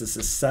 If this is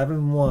a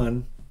 7,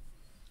 1,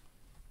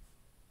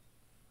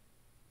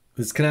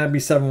 this cannot be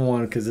 7,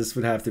 1 because this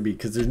would have to be,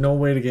 because there's no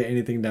way to get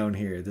anything down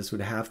here. This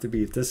would have to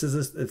be, if this is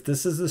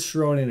a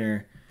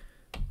Schrödinger,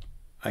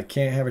 I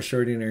can't have a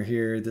Schrödinger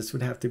here. This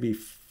would have to be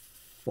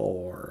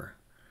 4.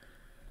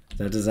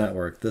 That does not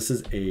work. This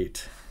is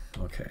 8.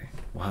 Okay.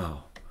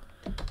 Wow.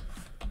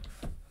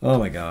 Oh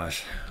my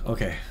gosh.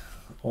 Okay.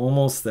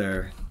 Almost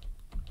there.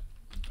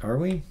 Are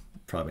we?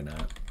 Probably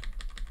not.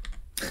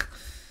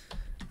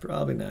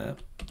 Probably not.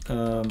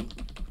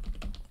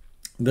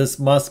 This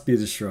must be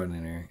the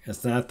Schrödinger.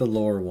 It's not the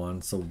lower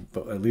one, so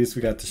but at least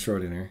we got the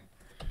Schrödinger.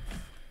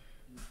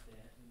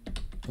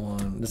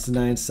 1. This is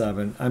 9,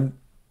 7. I'm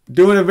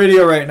doing a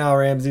video right now,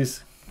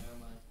 Ramses.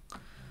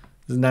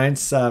 This is 9,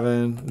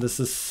 7. This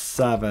is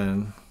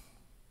 7.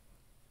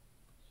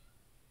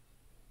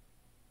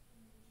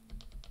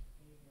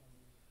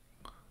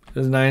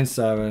 This is 9,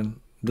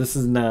 7. This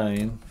is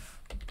 9.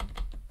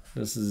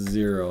 This is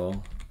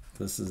 0.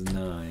 This is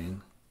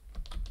 9.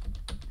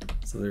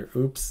 So there,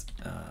 oops.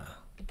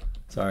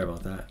 Sorry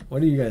about that.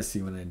 What do you guys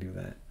see when I do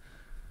that?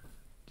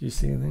 Do you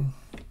see anything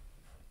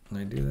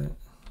when I do that?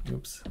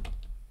 Oops.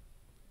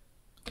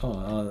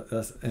 Oh,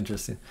 that's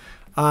interesting.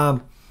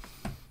 1,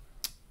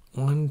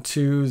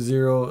 2,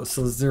 0.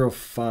 So 0,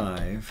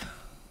 5.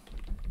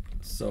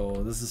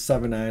 So this is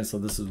 7, 9. So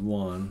this is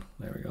 1.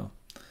 There we go.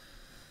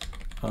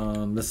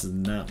 This is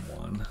not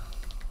 1.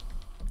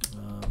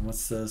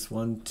 What's this?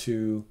 1,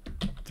 2,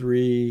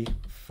 3,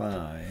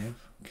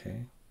 5.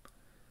 Okay.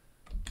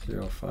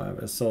 0,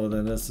 5. So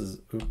then this is,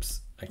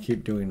 oops, I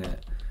keep doing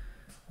that.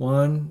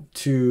 1,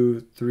 2,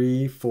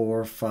 3,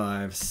 4,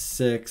 5,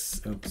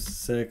 6. Oops,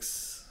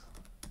 6,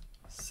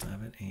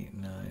 7, 8,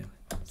 9,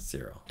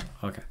 0.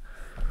 Okay.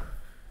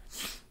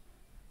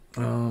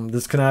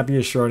 This cannot be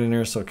a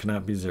Schrödinger, so it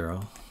cannot be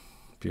 0.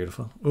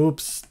 Beautiful.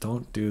 Oops,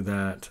 don't do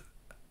that.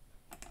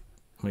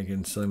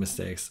 Making silly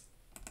mistakes.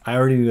 I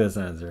already knew that's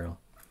not 0.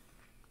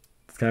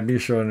 It's gotta be a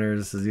Schrödinger.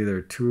 This is either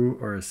a 2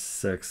 or a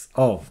 6.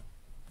 Oh,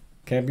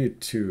 can't be a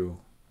 2.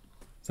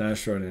 It's not a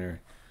Schrödinger.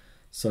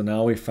 So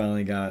now we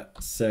finally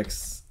got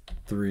 6,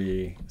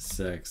 3,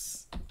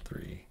 6,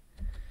 3.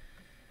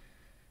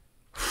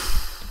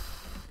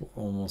 We're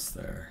almost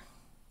there.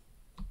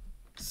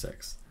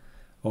 6.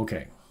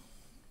 Okay.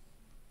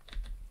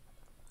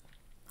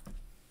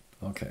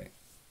 Okay.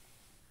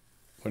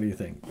 What do you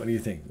think? What do you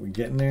think? We're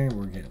getting there?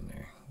 We're getting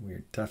there.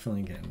 We're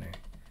definitely getting there.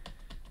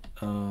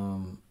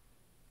 9,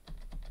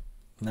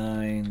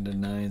 the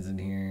 9's in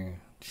here.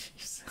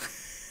 Jeez.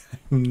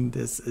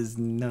 This is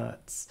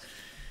nuts.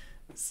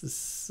 This is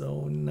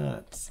so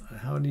nuts.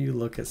 How do you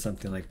look at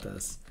something like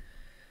this?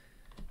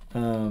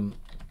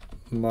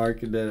 Mark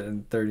did it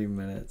in 30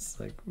 minutes.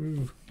 Like,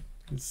 ooh,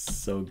 it's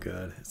so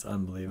good. It's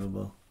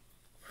unbelievable.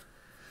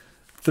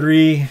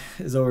 3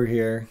 is over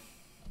here.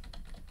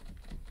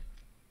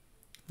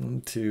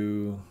 1,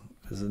 2.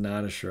 This is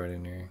not a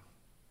Schrödinger.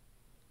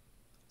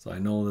 So I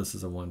know this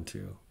is a 1,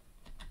 2.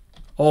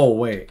 Oh,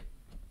 wait.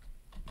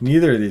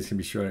 Neither of these can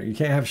be Schrödinger. You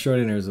can't have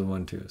Schrödingers with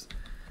 1, 2s.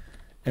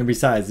 And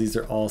besides, these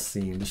are all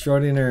seen. The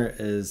Schrödinger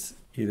is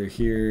either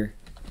here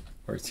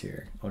or it's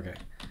here. Okay.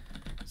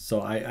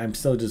 So I'm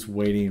still just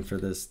waiting for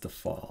this to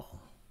fall.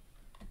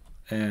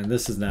 And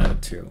this is not a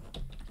 2.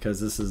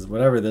 Because this is,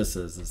 whatever this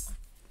is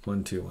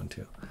 1, 2, 1,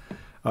 2.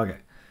 Okay.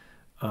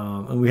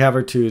 And we have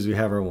our 2s, we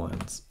have our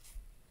 1s.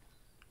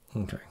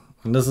 Okay.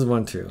 And this is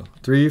 1, 2.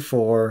 3,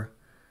 4.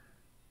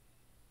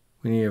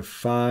 We need a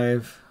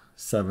 5,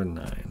 7,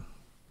 9.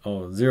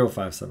 Oh, 0,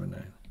 5, 7,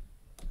 9.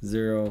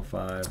 0,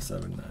 5,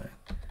 7, 9.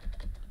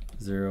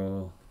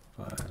 0,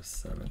 5,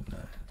 7,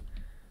 9.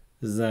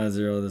 This is not a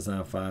 0, this is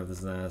not a 5, this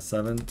is not a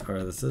 7.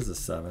 Or this is a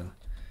 7.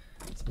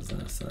 So it's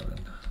not a 7.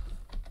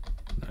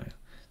 9.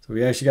 So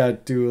we actually got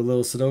to do a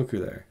little Sudoku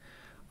there.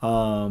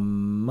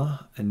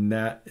 And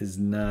that is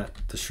not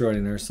the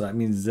Schrödinger. So that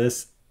means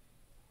this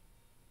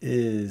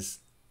is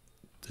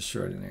the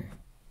Schrödinger.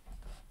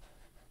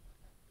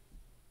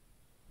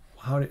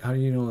 How do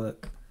you know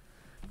that?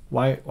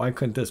 Why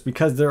couldn't this?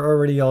 Because they're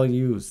already all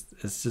used.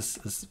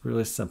 It's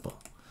really simple.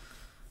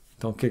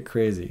 Don't get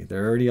crazy.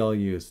 They're already all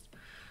used.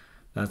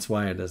 That's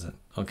why it doesn't.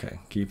 Okay,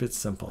 keep it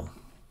simple.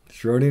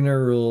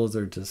 Schrödinger rules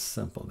are just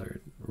simple. They're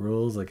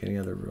rules like any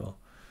other rule.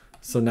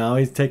 So now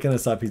he's taking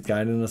us up. He's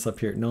guiding us up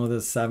here. No, the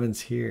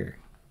 7's here.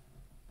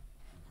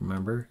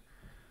 Remember?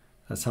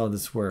 That's how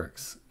this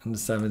works. And the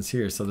 7's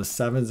here. So the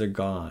 7's are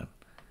gone.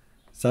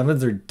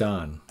 7's are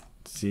done.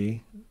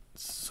 See?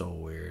 It's so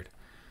weird.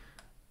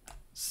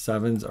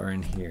 7's are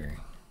in here.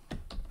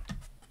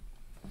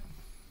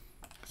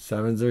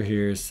 Sevens are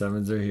here,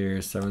 sevens are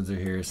here, sevens are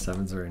here,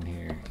 sevens are in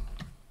here.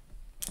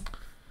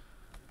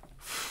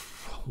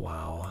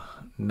 Wow.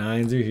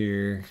 Nines are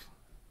here.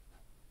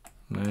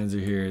 Nines are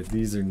here.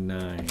 These are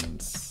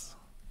nines.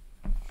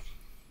 I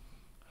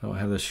don't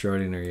have the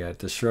Schrödinger yet.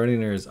 The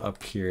Schrödinger is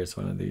up here. It's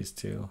one of these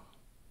two.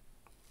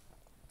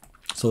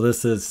 So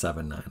this is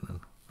 7, 9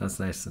 then.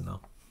 That's nice to know.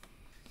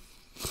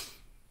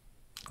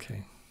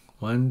 Okay.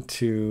 1,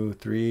 2,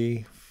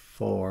 3,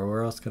 4.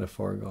 Where else could a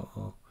 4 go?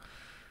 Oh.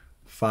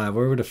 5.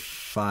 Where would a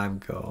 5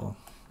 go?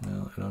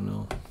 No, I don't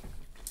know.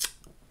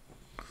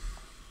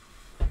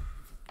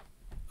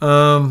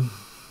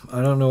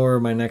 I don't know where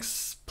my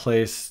next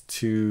place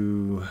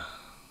to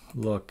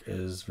look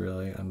is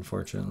really,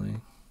 unfortunately.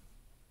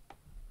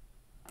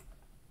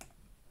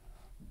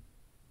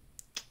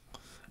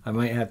 I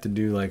might have to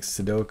do like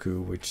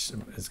Sudoku, which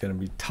is going to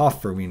be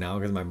tough for me now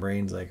because my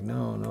brain's like,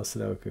 no, no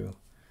Sudoku.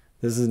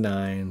 This is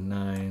 9,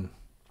 9.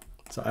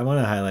 So I want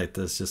to highlight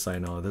this just so I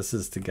know this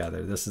is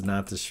together. This is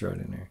not the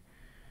Schrödinger.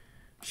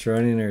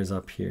 Schrödinger is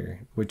up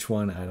here. Which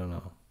one? I don't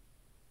know.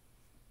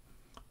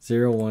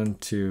 0, 1,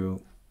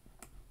 2,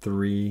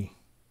 3.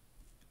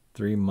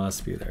 3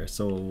 must be there.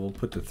 So we'll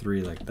put the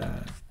 3 like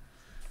that.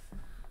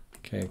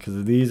 Okay,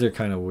 because these are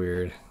kind of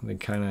weird. They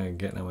kind of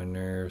getting on my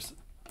nerves.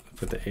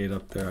 Put the 8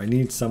 up there. I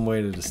need some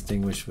way to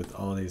distinguish with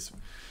all these.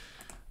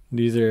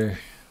 These are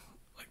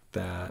like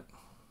that.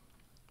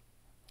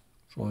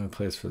 It's only a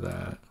place for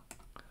that.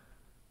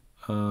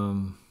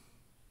 1,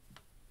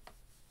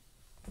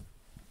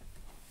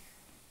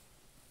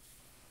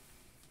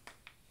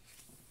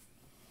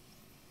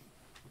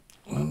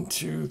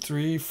 2,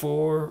 3,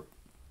 4,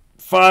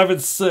 5, and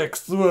 6.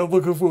 That's what I'm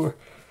looking for.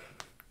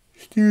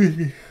 Excuse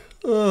me.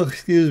 Oh,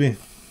 excuse me.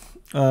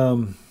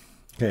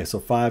 Okay,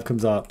 so 5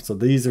 comes up. So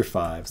these are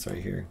 5s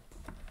right here.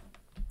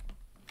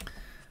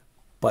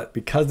 But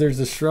because there's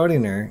a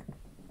Schrödinger,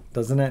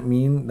 doesn't that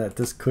mean that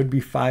this could be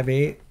 5,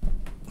 8?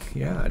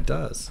 Yeah, it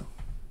does.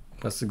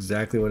 That's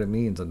exactly what it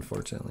means,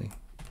 unfortunately.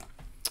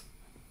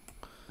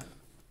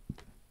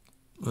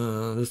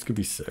 This could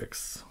be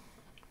 6.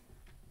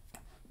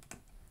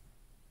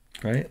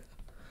 Right?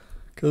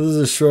 Because this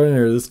is a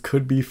Schrödinger, this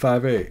could be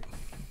 5, 8.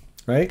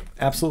 Right?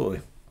 Absolutely.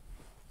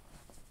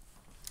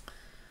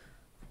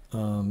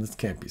 This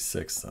can't be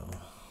 6 though.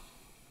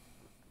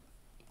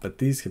 But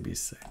these could be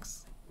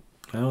 6.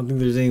 I don't think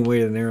there's any way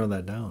to narrow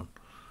that down.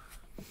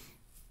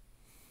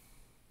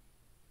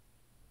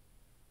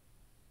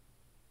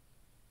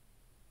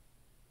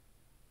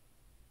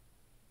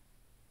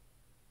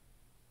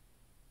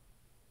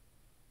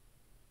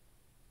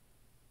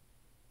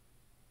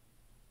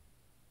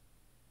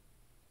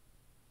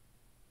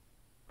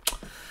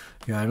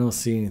 Yeah, I don't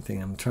see anything.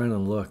 I'm trying to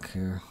look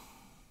here.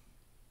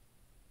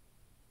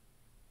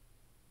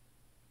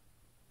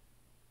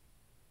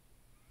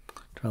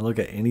 Trying to look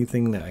at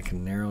anything that I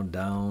can narrow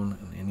down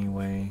in any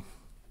way.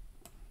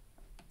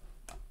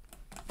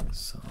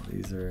 So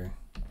these are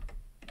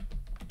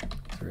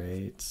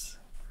 8s.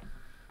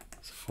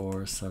 It's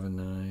 4, 7,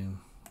 9,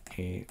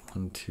 8,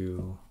 1,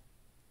 2.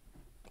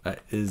 That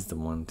is the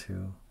 1,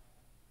 2.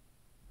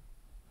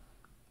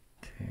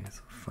 Okay,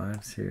 so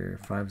 5's here.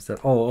 5's that.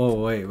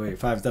 Oh, wait.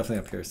 5's definitely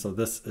up here. So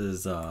this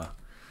is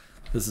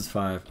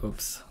 5.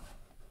 Oops.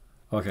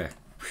 Okay.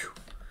 Whew.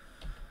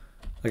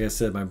 Like I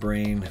said, my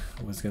brain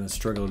was gonna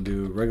struggle to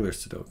do regular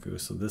Sudoku.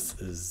 So this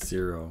is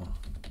 0.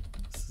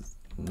 This is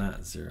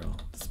not 0.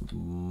 This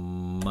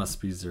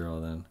must be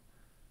 0 then.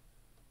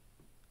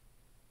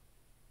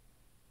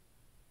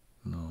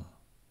 No.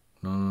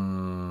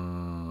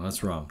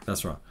 That's wrong.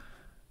 That's wrong.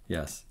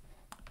 Yes.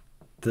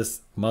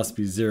 This must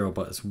be 0,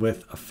 but it's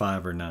with a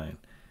 5 or 9.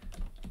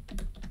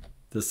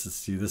 This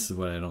is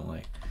what I don't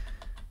like.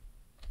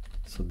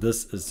 So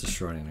this is the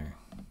Schrödinger.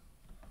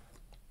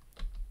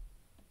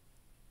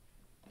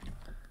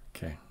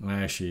 Okay,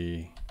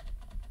 actually,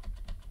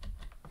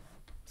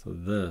 so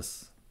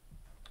this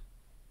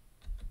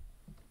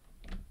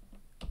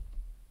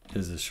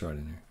is a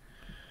Schrödinger.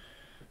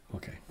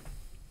 Okay.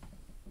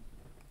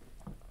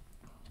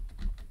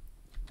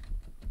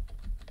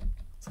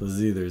 So this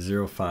is either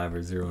 0, 5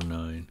 or 0,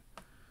 9.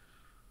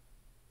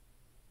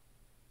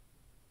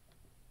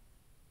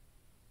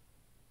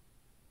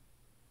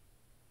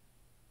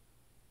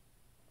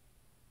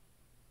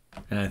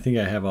 And I think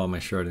I have all my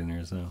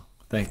Schrödingers now.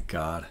 Thank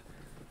God.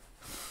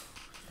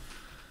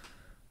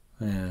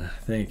 Man,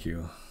 thank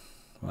you.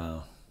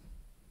 Wow.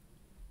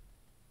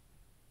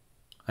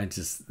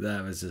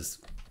 That was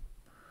just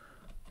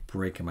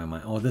breaking my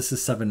mind. Oh, this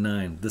is 7,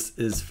 9. This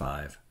is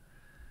 5.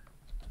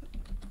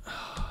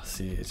 Oh,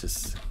 see, it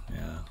just,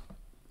 yeah.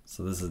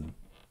 So this is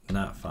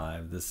not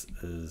 5. This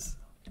is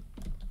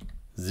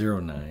 0,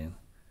 9.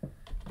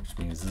 Which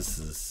means this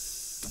is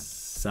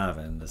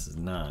 7. This is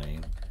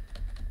 9.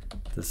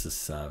 This is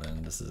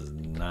 7. This is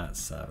not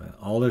 7.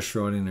 All the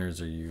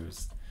Schrödingers are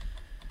used.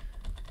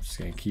 I'm just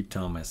going to keep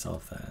telling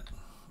myself that.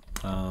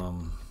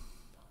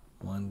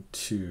 1,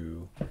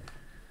 2,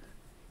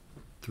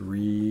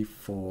 3,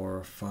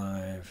 4,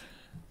 5,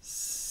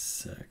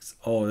 6.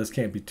 Oh, this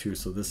can't be 2,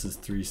 so this is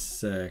 3,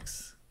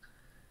 6.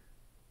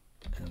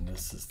 and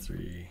this is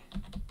 3,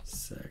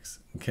 6.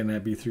 Can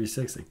that be 3,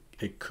 6?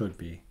 It could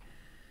be.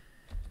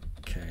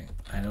 Okay,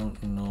 I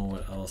don't know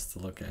what else to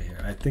look at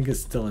here. I think it's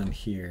still in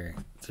here.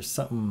 Is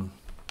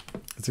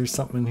there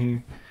something in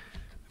here?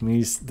 I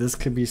mean, this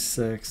could be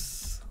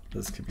 6.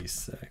 This could be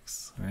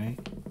 6, right?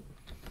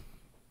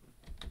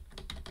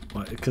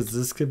 What? Because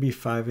this could be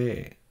 5,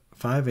 8.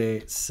 5,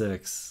 8,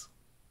 6,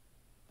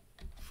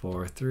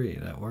 4, 3.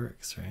 That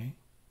works, right?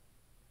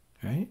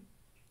 Right?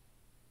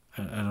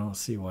 I don't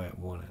see why it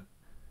wouldn't.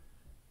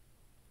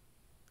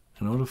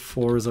 I know the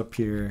 4 is up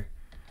here.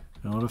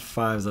 I know the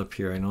 5's up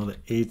here. I know the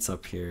 8's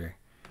up here.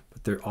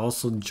 But they're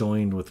also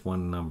joined with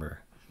one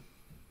number.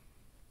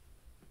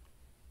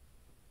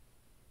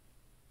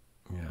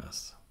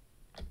 Yes.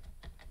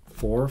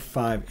 4,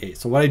 5, 8.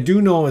 So what I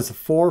do know is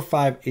 4,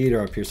 5, 8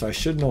 are up here. So I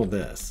should know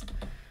this.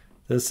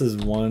 This is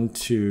 1,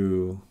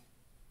 2,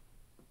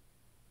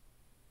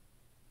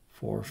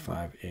 4,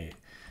 5, 8.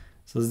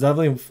 So it's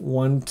definitely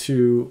 1,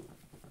 2.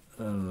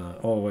 I don't know.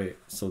 Oh, wait.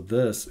 So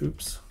this,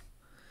 oops.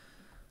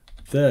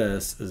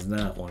 This is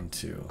not 1,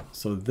 2.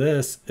 So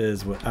this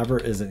is whatever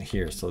isn't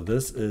here. So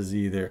this is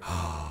either,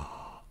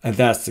 and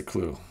that's the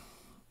clue.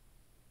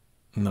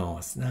 No,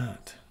 it's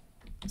not.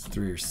 It's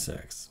 3 or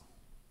 6.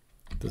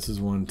 This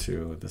is 1,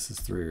 2. This is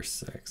 3 or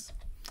 6.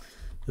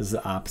 This is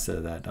the opposite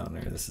of that down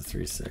there. This is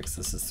 3, 6.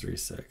 This is 3,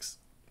 6.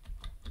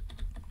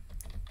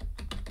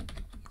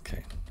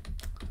 Okay.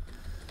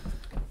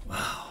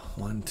 Wow.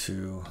 1,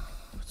 2.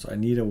 So I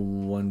need a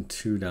 1,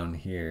 2 down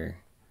here.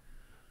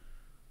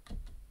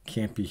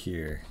 Can't be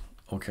here.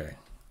 Okay.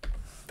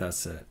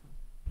 That's it.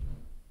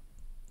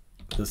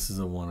 This is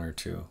a 1 or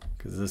 2.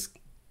 Because this...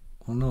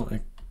 Oh, no.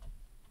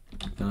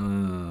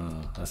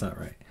 No. That's not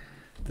right.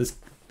 This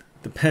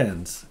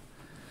depends.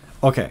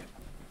 Okay.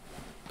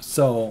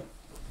 So...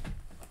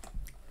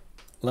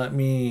 Let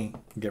me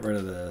get rid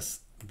of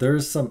this.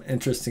 There's some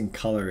interesting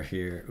color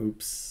here.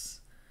 Oops.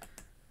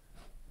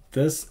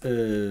 This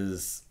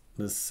is,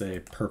 let's say,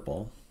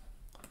 purple.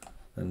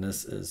 And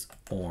this is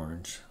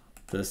orange.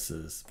 This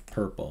is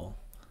purple.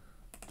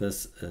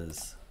 This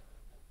is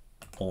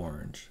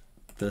orange.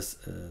 This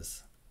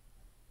is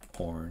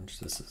orange.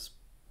 This is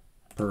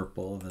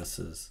purple. This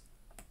is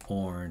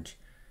orange.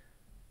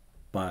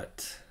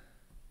 But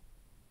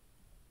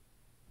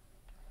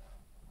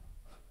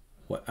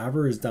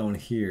whatever is down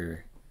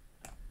here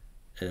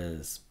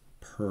is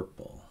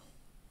purple.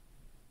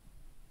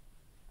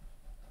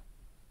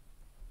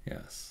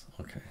 Yes,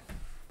 okay.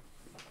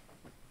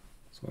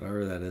 So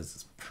whatever that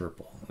is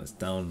purple. And it's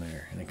down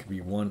there. And it could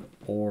be 1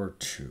 or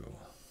 2.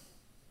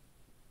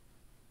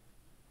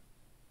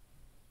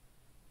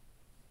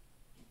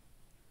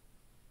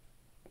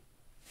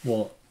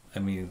 Well, I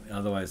mean,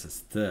 otherwise it's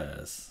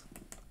this.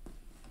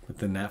 But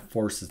then that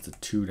forces the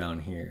 2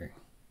 down here.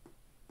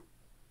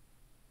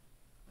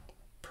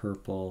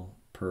 Purple,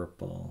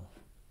 purple,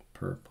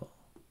 purple.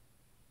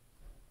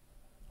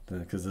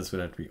 Because this would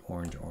have to be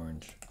orange,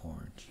 orange,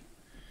 orange.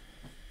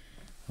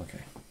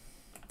 Okay.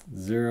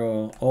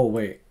 0. Oh,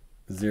 wait.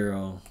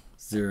 0,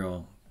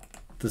 0.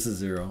 This is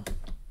 0.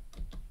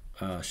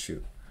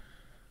 Shoot.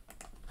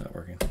 Not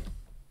working.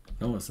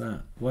 No, it's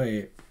not.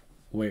 Wait.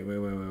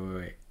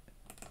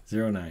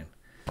 0, 9.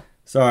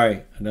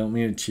 Sorry. I don't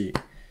mean to cheat.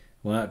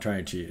 Well, not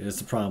trying to cheat. It's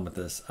the problem with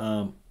this.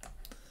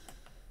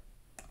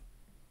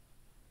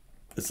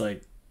 It's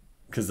like,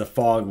 because the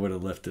fog would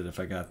have lifted if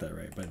I got that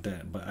right, but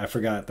then, but I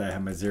forgot that I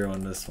had my 0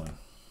 on this one.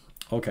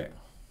 Okay.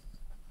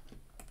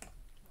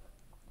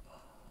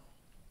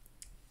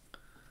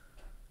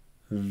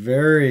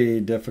 Very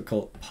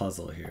difficult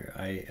puzzle here.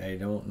 I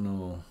don't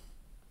know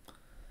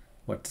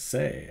what to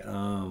say.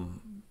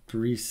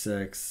 3,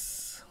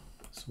 6.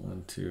 It's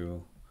 1,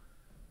 2.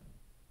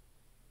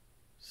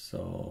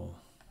 So,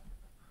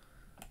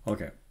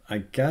 okay. I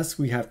guess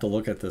we have to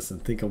look at this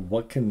and think of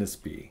what can this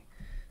be.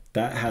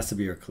 That has to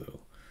be our clue.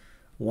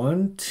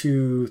 1,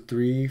 2,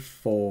 3,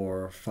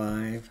 4,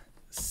 5,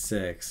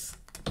 6,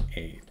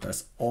 8.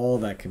 That's all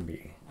that can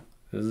be.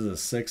 This is a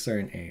 6 or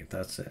an 8.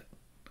 That's it.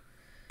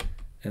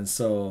 And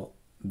so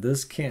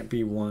this can't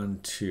be 1,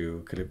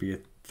 2. Could it be a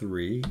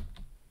 3?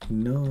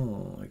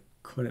 No, it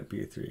couldn't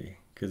be a 3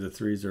 because the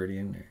 3 is already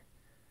in there.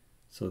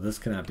 So this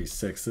cannot be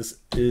 6. This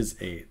is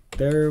 8.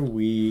 There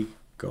we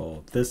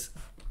go. This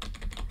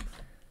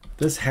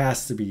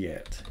has to be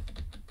it.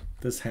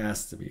 This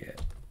has to be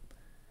it.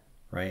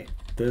 Right?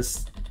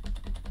 This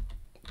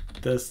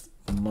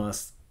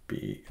must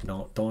be,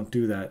 no, don't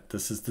do that.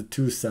 This is the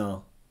 2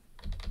 cell.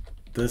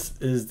 This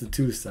is the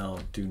 2 cell.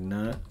 Do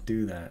not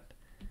do that.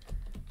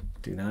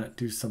 Do not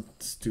do something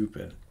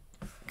stupid.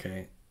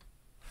 Okay.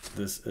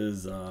 This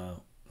is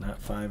not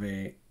 5,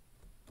 8.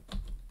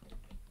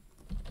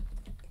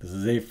 This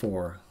is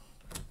A4.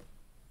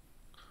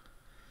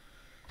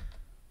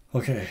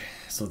 Okay,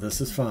 so this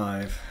is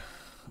 5.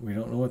 We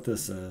don't know what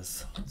this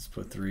is. Let's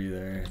put 3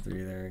 there,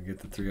 3 there. Get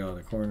the 3 out of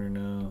the corner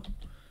now.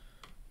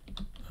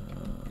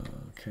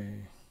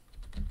 Okay.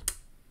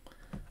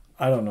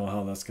 I don't know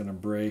how that's gonna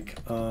break,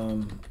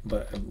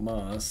 but it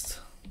must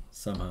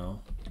somehow.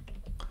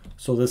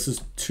 So this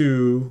is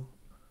 2.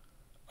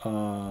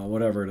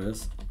 whatever it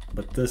is.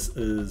 But this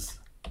is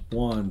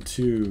 1,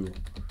 2,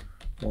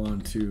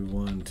 1, 2,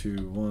 1,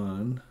 2,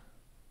 1.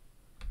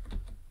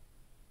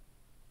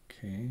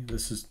 Okay,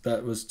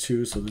 that was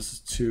 2, so this is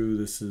 2,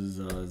 this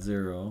is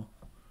 0.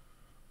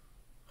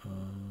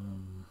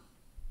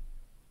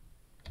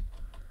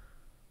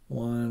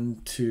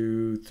 1,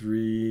 2,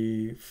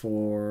 3,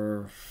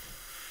 4,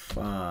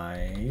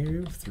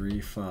 5,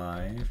 3,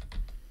 5.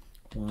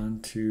 1,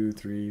 2,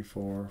 3,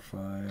 4,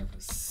 5,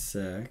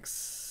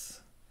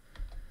 6.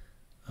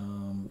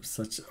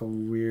 Such a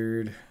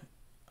weird,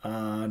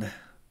 odd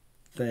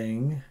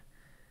thing,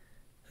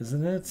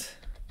 isn't it?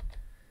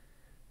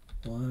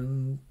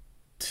 1,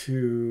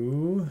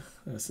 2.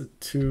 That's a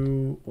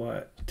 2.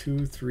 What?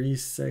 2, 3,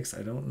 6.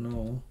 I don't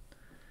know.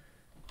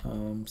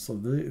 So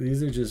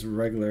these are just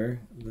regular.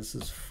 This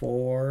is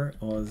 4.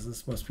 Oh,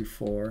 this must be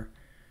 4.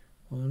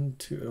 1,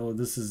 2. Oh,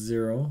 this is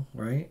 0,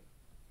 right?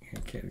 I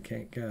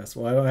can't guess.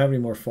 Well, I don't have any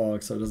more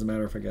fog, so it doesn't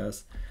matter if I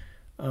guess.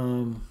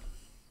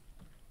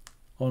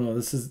 Oh no,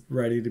 this is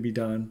ready to be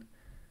done.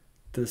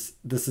 This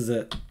is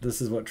it.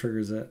 This is what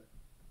triggers it.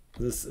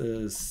 This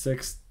is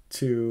 6,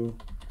 2.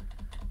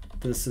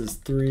 This is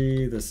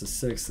 3. This is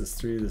 6. This is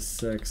 3. This is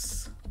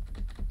 6.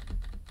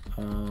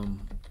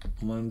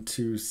 1,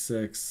 2,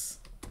 6,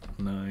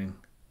 9.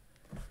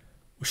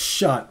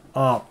 Shut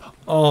up!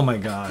 Oh my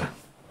god,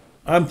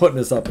 I'm putting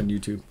this up on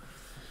YouTube.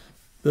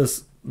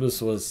 This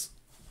was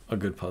a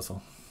good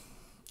puzzle.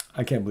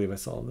 I can't believe I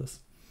solved this.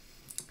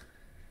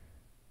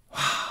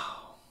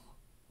 Wow.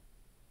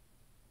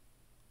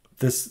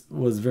 This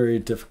was very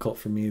difficult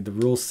for me. The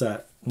rule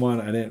set, one,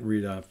 I didn't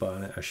read up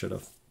on it. I should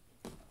have.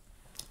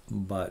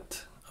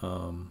 But,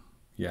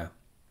 yeah.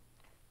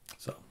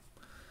 So,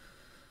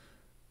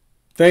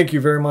 thank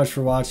you very much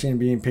for watching and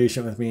being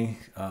patient with me.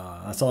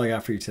 That's all I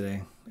got for you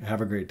today.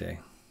 Have a great day.